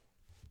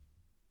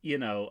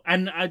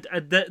 and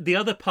the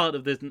other part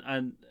of this,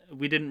 and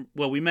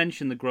we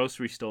mentioned the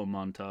grocery store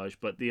montage,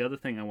 but the other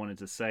thing I wanted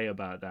to say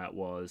about that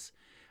was,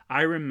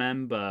 I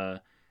remember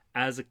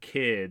as a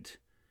kid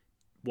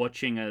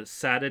watching a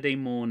Saturday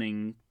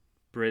morning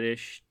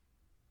British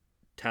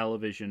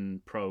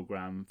television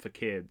program for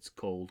kids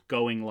called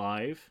Going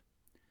Live.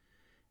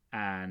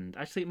 And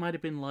actually, it might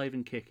have been Live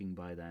and Kicking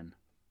by then.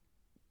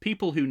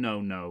 People who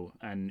know,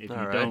 and if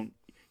you don't,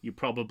 you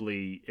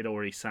probably, it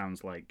already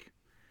sounds like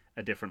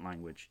a different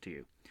language to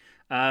you.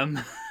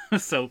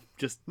 So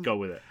just go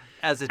with it.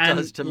 As it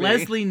does to me.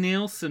 Leslie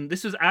Nielsen,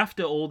 this was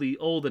after all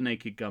the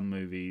Naked Gun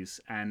movies,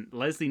 and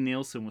Leslie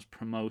Nielsen was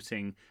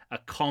promoting a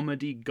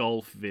comedy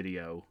golf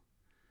video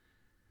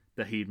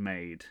that he'd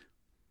made.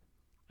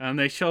 And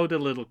they showed a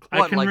little...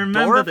 I can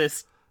remember Dorf?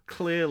 This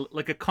clearly.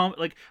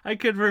 I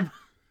could remember...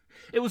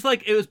 It was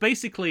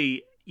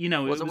basically,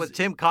 Was it with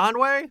Tim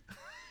Conway?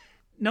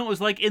 No, it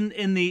was like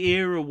in the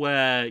era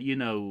where,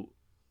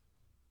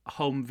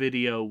 home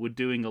video were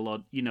doing a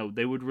lot,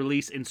 they would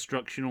release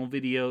instructional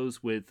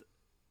videos with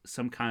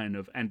some kind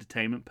of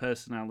entertainment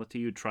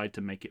personality who tried to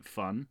make it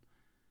fun.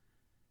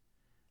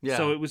 Yeah.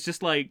 So it was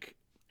just like,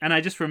 and I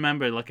just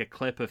remember like a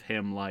clip of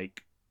him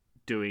like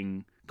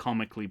doing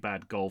comically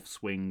bad golf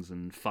swings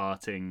and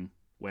farting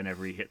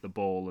whenever he hit the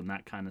ball and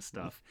that kind of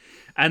stuff.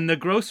 And the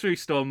grocery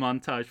store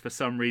montage, for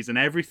some reason,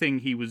 everything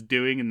he was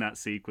doing in that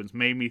sequence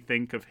made me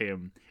think of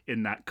him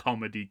in that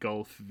comedy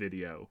golf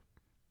video.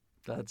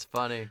 That's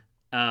funny.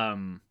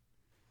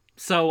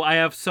 So I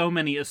have so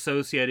many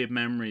associated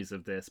memories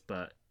of this,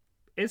 but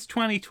it's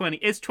 2020,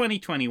 it's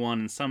 2021,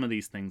 and some of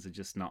these things are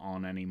just not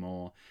on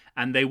anymore.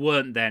 And they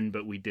weren't then,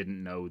 but we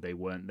didn't know they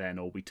weren't then,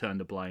 or we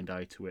turned a blind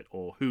eye to it,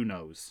 or who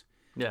knows.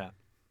 Yeah.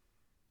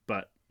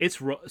 But it's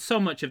so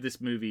much of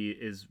this movie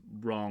is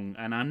wrong,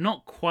 and I'm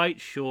not quite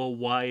sure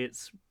why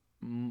it's...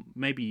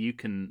 Maybe you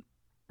can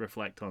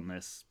reflect on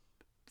this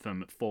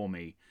for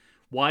me.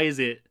 Why is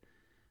it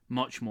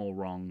much more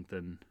wrong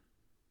than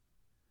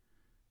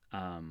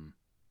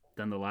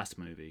the last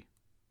movie?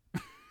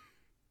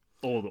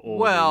 or the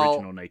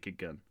original Naked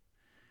Gun?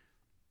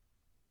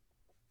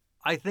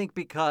 I think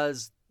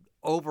because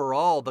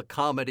overall the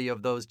comedy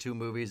of those two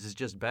movies is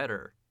just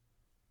better.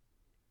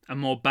 And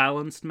more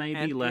balanced, maybe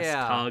And, less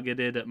yeah.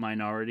 targeted at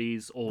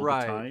minorities all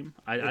Right. the time.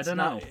 I It's don't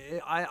not, know.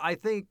 I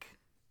think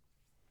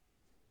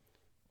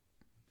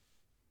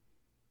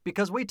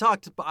because we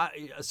talked,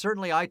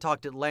 certainly I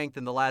talked at length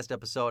in the last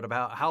episode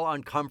about how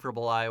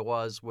uncomfortable I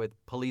was with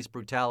police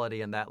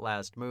brutality in that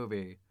last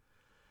movie.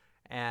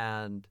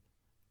 And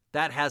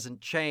that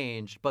hasn't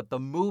changed, but the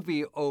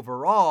movie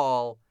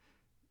overall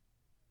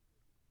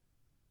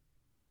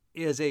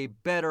is a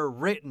better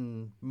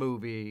written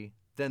movie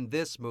than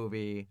this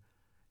movie.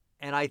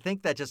 And I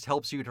think that just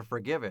helps you to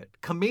forgive it.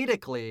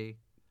 Comedically,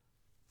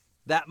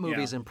 that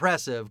movie's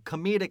impressive.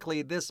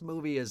 Comedically, this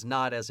movie is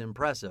not as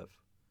impressive.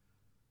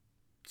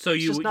 So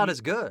It's just not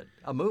as good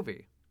a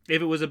movie.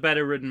 If it was a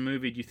better written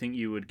movie, do you think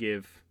you would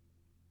give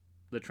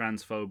the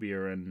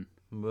transphobia and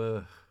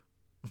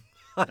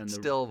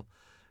Still,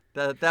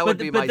 that would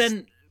be my...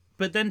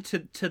 But then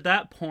to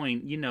that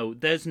point, you know,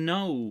 there's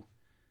no...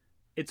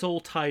 It's all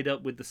tied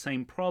up with the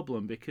same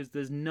problem because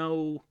there's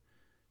no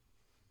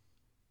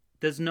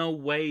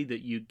way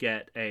that you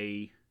get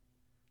a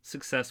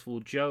successful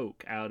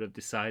joke out of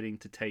deciding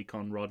to take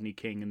on Rodney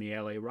King and the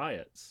LA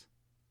riots.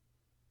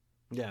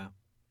 Yeah.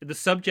 The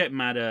subject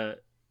matter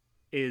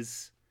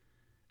is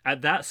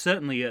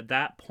certainly at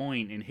that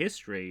point in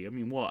history. I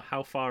mean,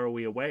 how far are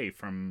we away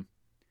from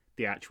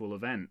the actual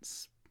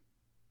events?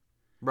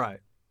 Right.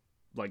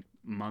 Like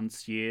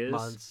months, years?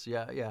 Months,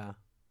 yeah.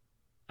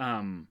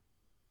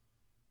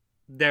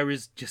 There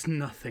is just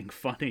nothing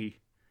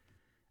funny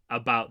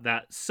about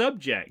that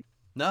subject.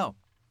 No.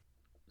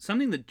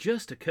 Something that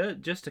just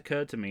occurred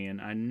to me, and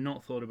I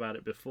not thought about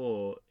it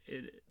before.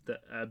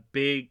 A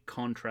big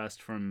contrast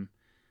from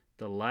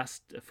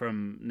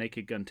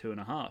Naked Gun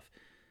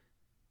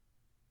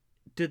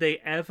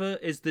 2.5.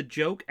 Is the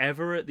joke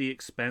ever at the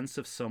expense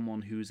of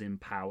someone who's in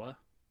power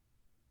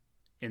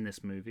in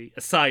this movie,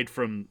 aside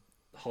from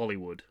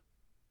Hollywood?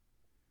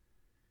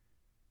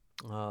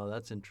 Oh,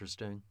 that's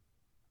interesting.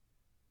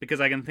 Because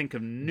I can think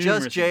of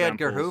numerous just J. examples.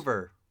 Edgar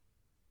Hoover.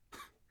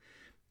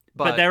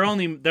 But they're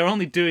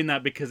only doing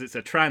that because it's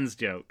a trans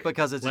joke.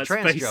 Because it's a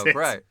trans joke,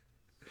 right?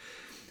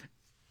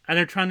 And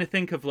I'm trying to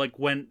think of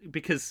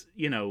because,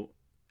 you know,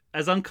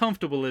 as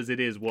uncomfortable as it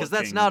is watching... Because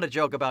that's not a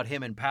joke about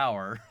him in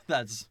power. He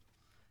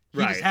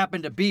just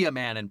happened to be a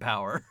man in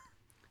power.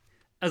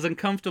 As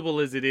uncomfortable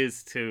as it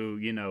is to,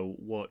 you know,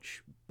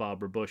 watch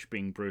Barbara Bush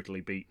being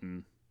brutally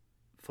beaten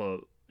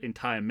for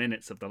entire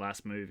minutes of the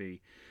last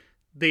movie,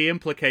 the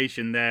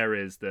implication there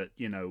is that,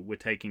 you know, we're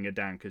taking her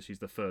down because she's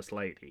the first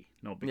lady,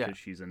 not because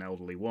she's an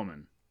elderly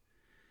woman.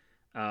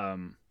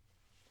 And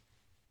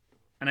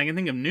I can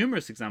think of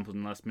numerous examples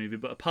in the last movie,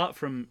 but apart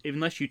from,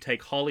 unless you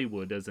take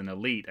Hollywood as an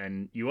elite,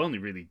 and you only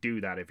really do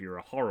that if you're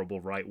a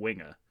horrible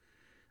right-winger,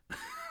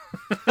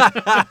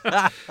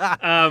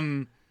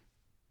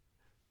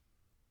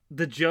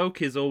 the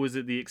joke is always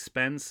at the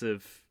expense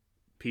of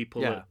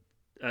people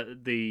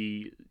at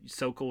the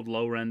so-called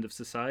lower end of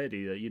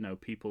society, that, you know,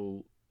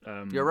 people...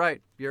 you're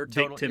right. You're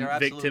absolutely right.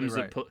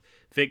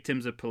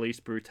 Victims of police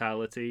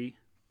brutality,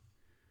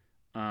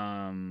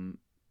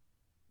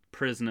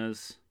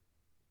 prisoners.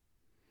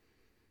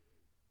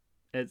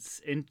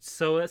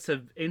 So that's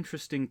an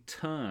interesting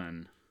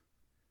turn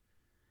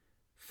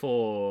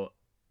for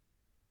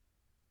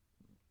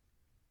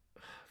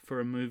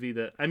a movie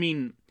that, I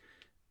mean,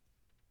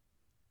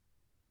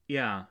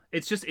 yeah,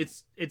 it's just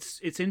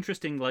it's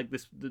interesting, like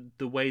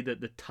the way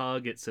that the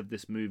targets of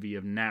this movie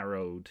have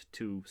narrowed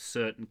to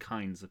certain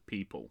kinds of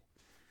people.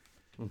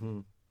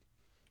 Mm-hmm.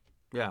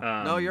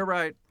 Yeah. No, you're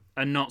right.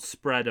 And not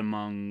spread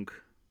among...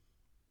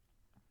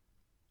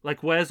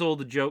 Like, where's all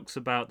the jokes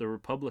about the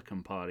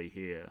Republican Party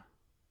here?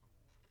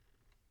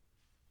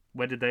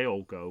 Where did they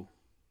all go?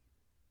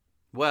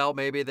 Well,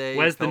 maybe they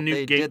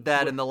did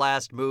that in the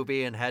last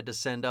movie and had to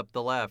send up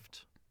the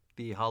left,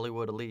 the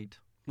Hollywood elite.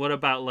 What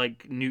about,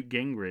 like, Newt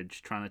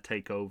Gingrich trying to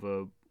take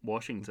over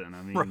Washington?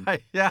 I mean...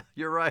 Right, yeah,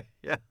 you're right,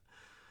 yeah.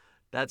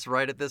 That's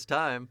right at this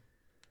time.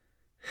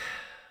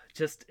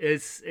 Just,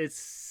 it's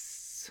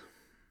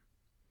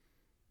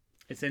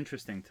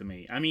interesting to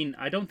me. I mean,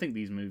 I don't think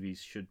these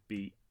movies should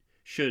be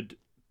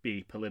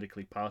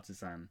politically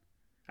partisan.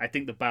 I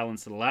think the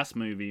balance of the last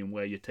movie, and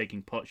where you're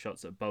taking pot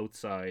shots at both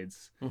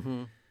sides,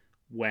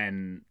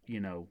 when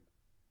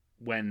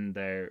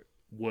they're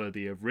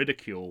worthy of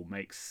ridicule,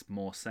 makes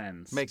more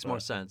sense. More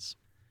sense.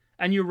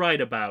 And you're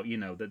right about, you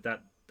know,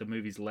 that the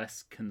movie's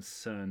less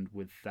concerned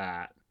with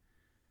that.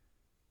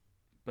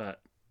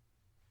 But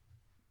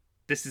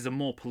this is a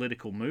more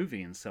political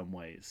movie in some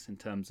ways, in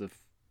terms of,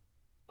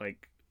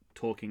 like,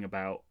 talking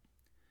about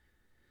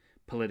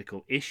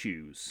political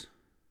issues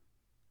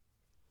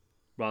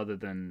rather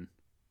than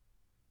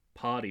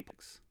party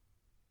picks.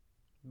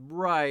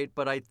 Right,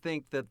 but I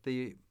think that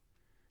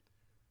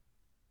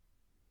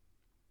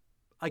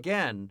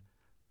again,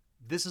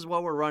 this is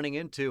what we're running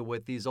into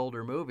with these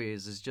older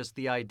movies, is just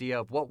the idea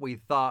of what we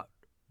thought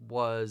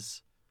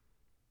was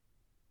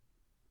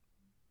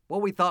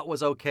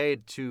okay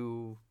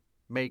to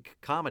make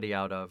comedy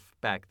out of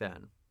back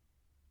then.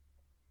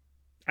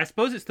 I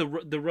suppose it's the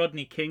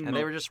Rodney King. And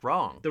they were just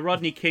wrong. The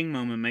Rodney King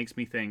moment makes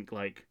me think,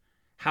 like,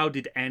 how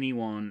did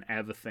anyone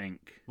ever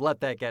think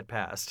Let that get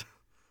past.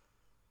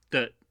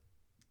 that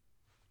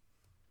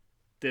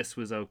this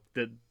was a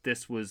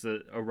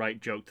right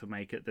joke to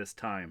make at this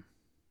time?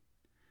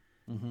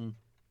 Mm-hmm.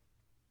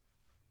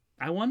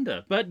 I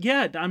wonder, but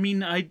yeah, I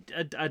mean,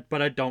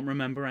 but I don't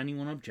remember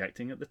anyone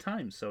objecting at the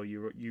time. So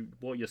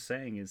what you're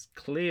saying is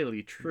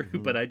clearly true,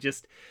 but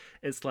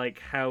it's like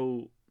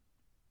how.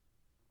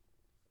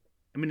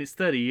 I mean, it's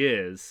 30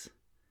 years.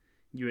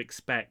 You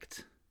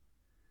expect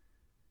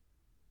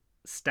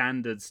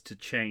standards to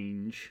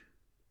change,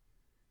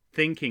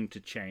 thinking to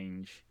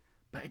change,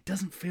 but it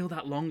doesn't feel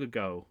that long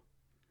ago.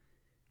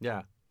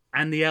 Yeah.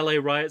 And the LA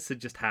riots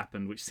had just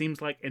happened, which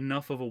seems like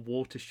enough of a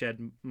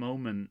watershed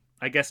moment.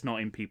 I guess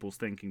not in people's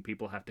thinking.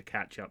 People have to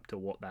catch up to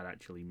what that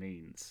actually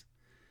means.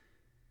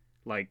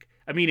 Like,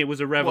 I mean, it was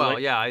a revelation.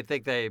 Well, yeah, I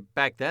think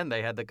back then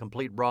they had the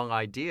complete wrong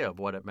idea of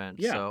what it meant.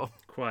 Yeah, so.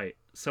 Quite.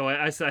 So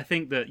I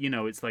think that,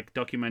 it's like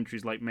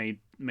documentaries like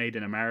Made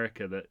in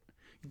America that,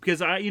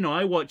 because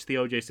I watched the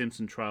O.J.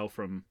 Simpson trial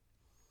from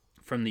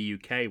the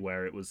UK,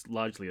 where it was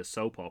largely a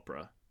soap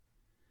opera.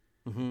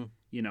 Mm-hmm.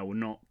 We're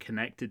not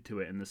connected to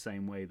it in the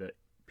same way that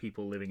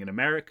people living in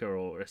America,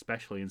 or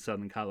especially in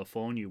Southern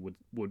California,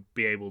 would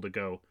be able to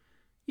go,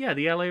 yeah,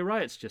 the LA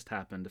riots just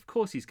happened. Of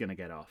course he's going to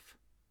get off.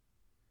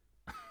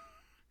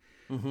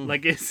 Mm-hmm.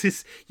 Like, it's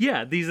just,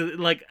 yeah, these are,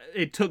 like,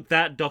 it took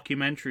that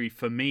documentary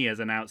for me as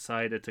an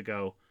outsider to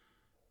go,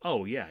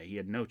 oh, yeah, he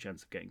had no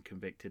chance of getting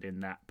convicted in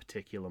that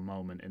particular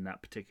moment in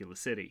that particular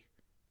city.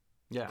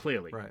 Yeah,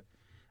 clearly. Right.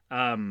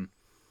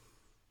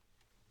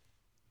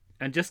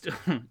 And just to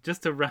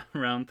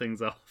round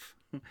things off,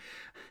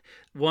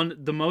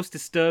 the most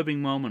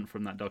disturbing moment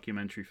from that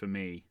documentary for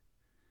me,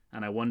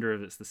 and I wonder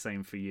if it's the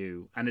same for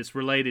you, and it's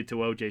related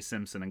to O.J.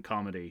 Simpson and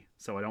comedy,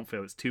 so I don't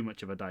feel it's too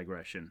much of a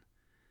digression.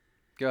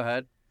 Go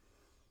ahead.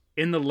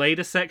 In the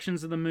later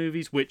sections of the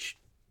movie, which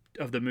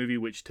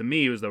to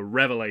me was the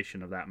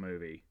revelation of that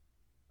movie,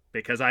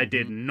 because I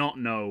did not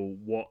know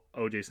what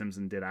O.J.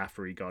 Simpson did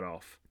after he got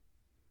off.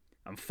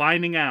 I'm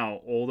finding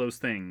out all those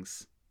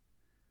things.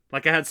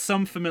 Like, I had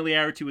some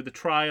familiarity with the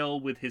trial,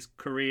 with his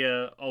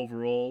career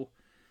overall.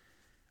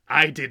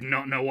 I did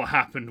not know what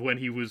happened when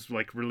he was,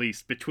 like,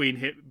 released. Between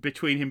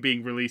him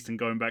being released and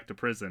going back to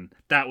prison.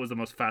 That was the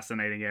most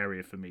fascinating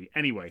area for me.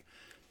 Anyway,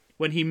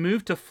 when he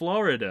moved to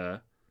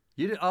Florida...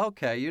 You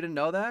didn't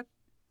know that?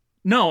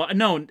 No,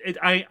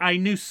 I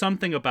knew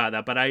something about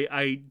that, but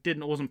I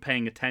wasn't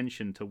paying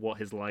attention to what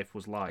his life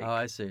was like. Oh,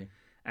 I see.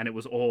 And it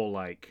was all,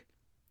 like...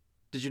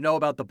 Did you know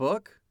about the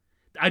book?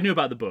 I knew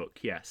about the book,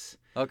 yes.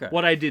 Okay.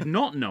 What I did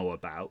not know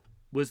about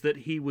was that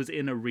he was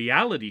in a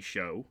reality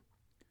show.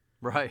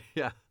 Right,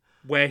 yeah.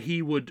 Where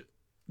he would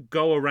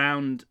go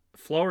around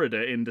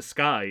Florida in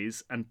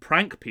disguise and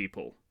prank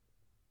people.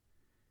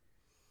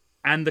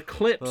 And the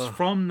clips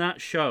from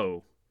that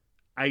show,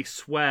 I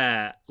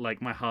swear,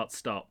 like, my heart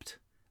stopped.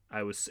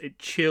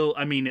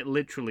 It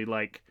literally,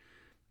 like,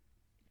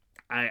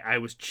 I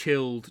was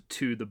chilled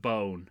to the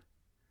bone.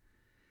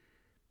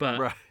 But...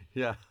 Right.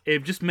 Yeah.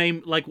 It just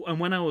made, like, and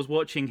when I was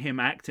watching him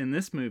act in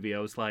this movie, I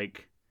was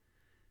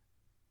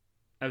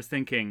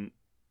thinking,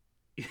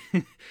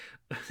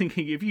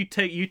 if you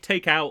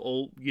take out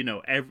all,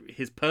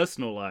 his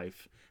personal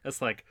life,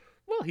 it's like,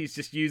 well, he's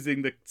just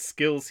using the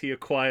skills he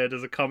acquired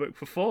as a comic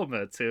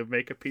performer to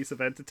make a piece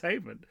of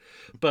entertainment.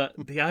 But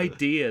the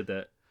idea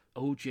that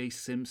O.J.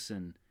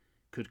 Simpson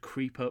could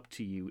creep up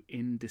to you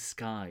in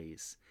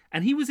disguise,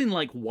 and he was in,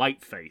 like,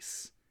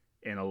 whiteface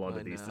in a lot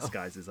of these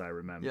disguises, I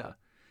remember. Yeah.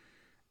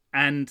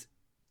 And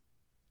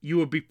you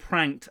would be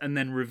pranked and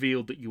then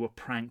revealed that you were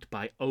pranked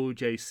by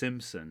O.J.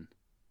 Simpson.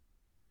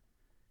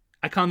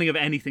 I can't think of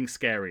anything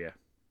scarier.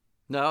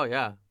 No,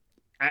 yeah.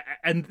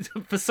 And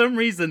for some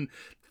reason,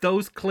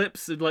 those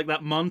clips, like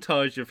that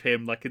montage of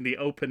him, like in the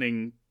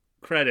opening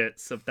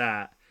credits of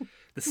that,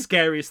 the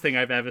scariest thing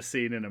I've ever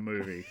seen in a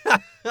movie.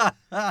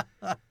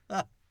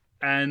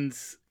 And...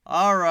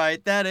 All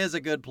right, that is a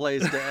good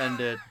place to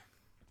end it.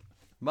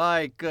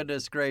 My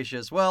goodness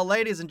gracious. Well,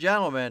 ladies and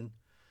gentlemen...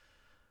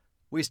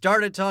 We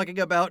started talking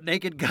about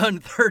Naked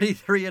Gun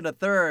 33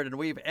 1/3, and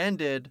we've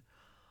ended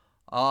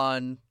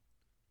on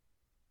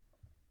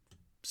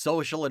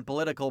social and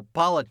political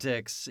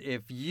politics.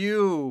 If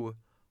you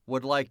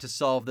would like to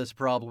solve this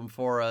problem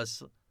for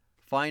us,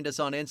 find us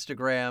on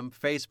Instagram,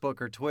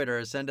 Facebook, or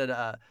Twitter. Send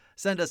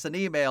us an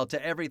email to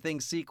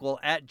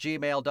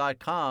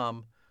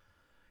everythingsequel@gmail.com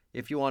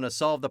if you want to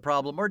solve the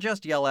problem, or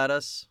just yell at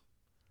us.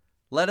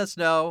 Let us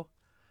know.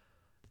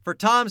 For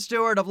Tom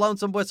Stewart of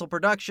Lonesome Whistle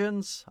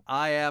Productions,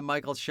 I am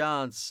Michael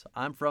Shantz.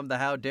 I'm from the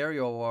How Dare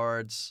You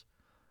Awards.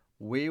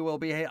 We will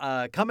be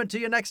coming to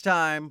you next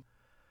time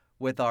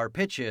with our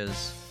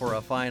pitches for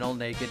a final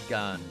Naked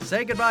Gun.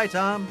 Say goodbye,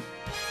 Tom.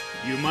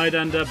 You might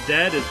end up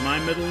dead is my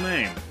middle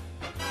name.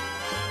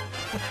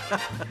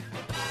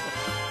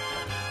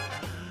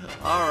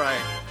 All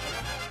right.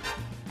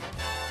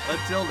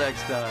 Until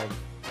next time.